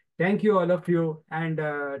this. Thank you, all of you, and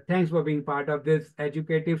thanks for being part of this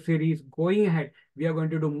educative series. Going ahead, we are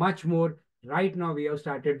going to do much more. Right now, we have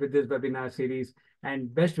started with this webinar series,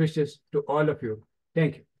 and best wishes to all of you.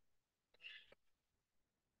 Thank you.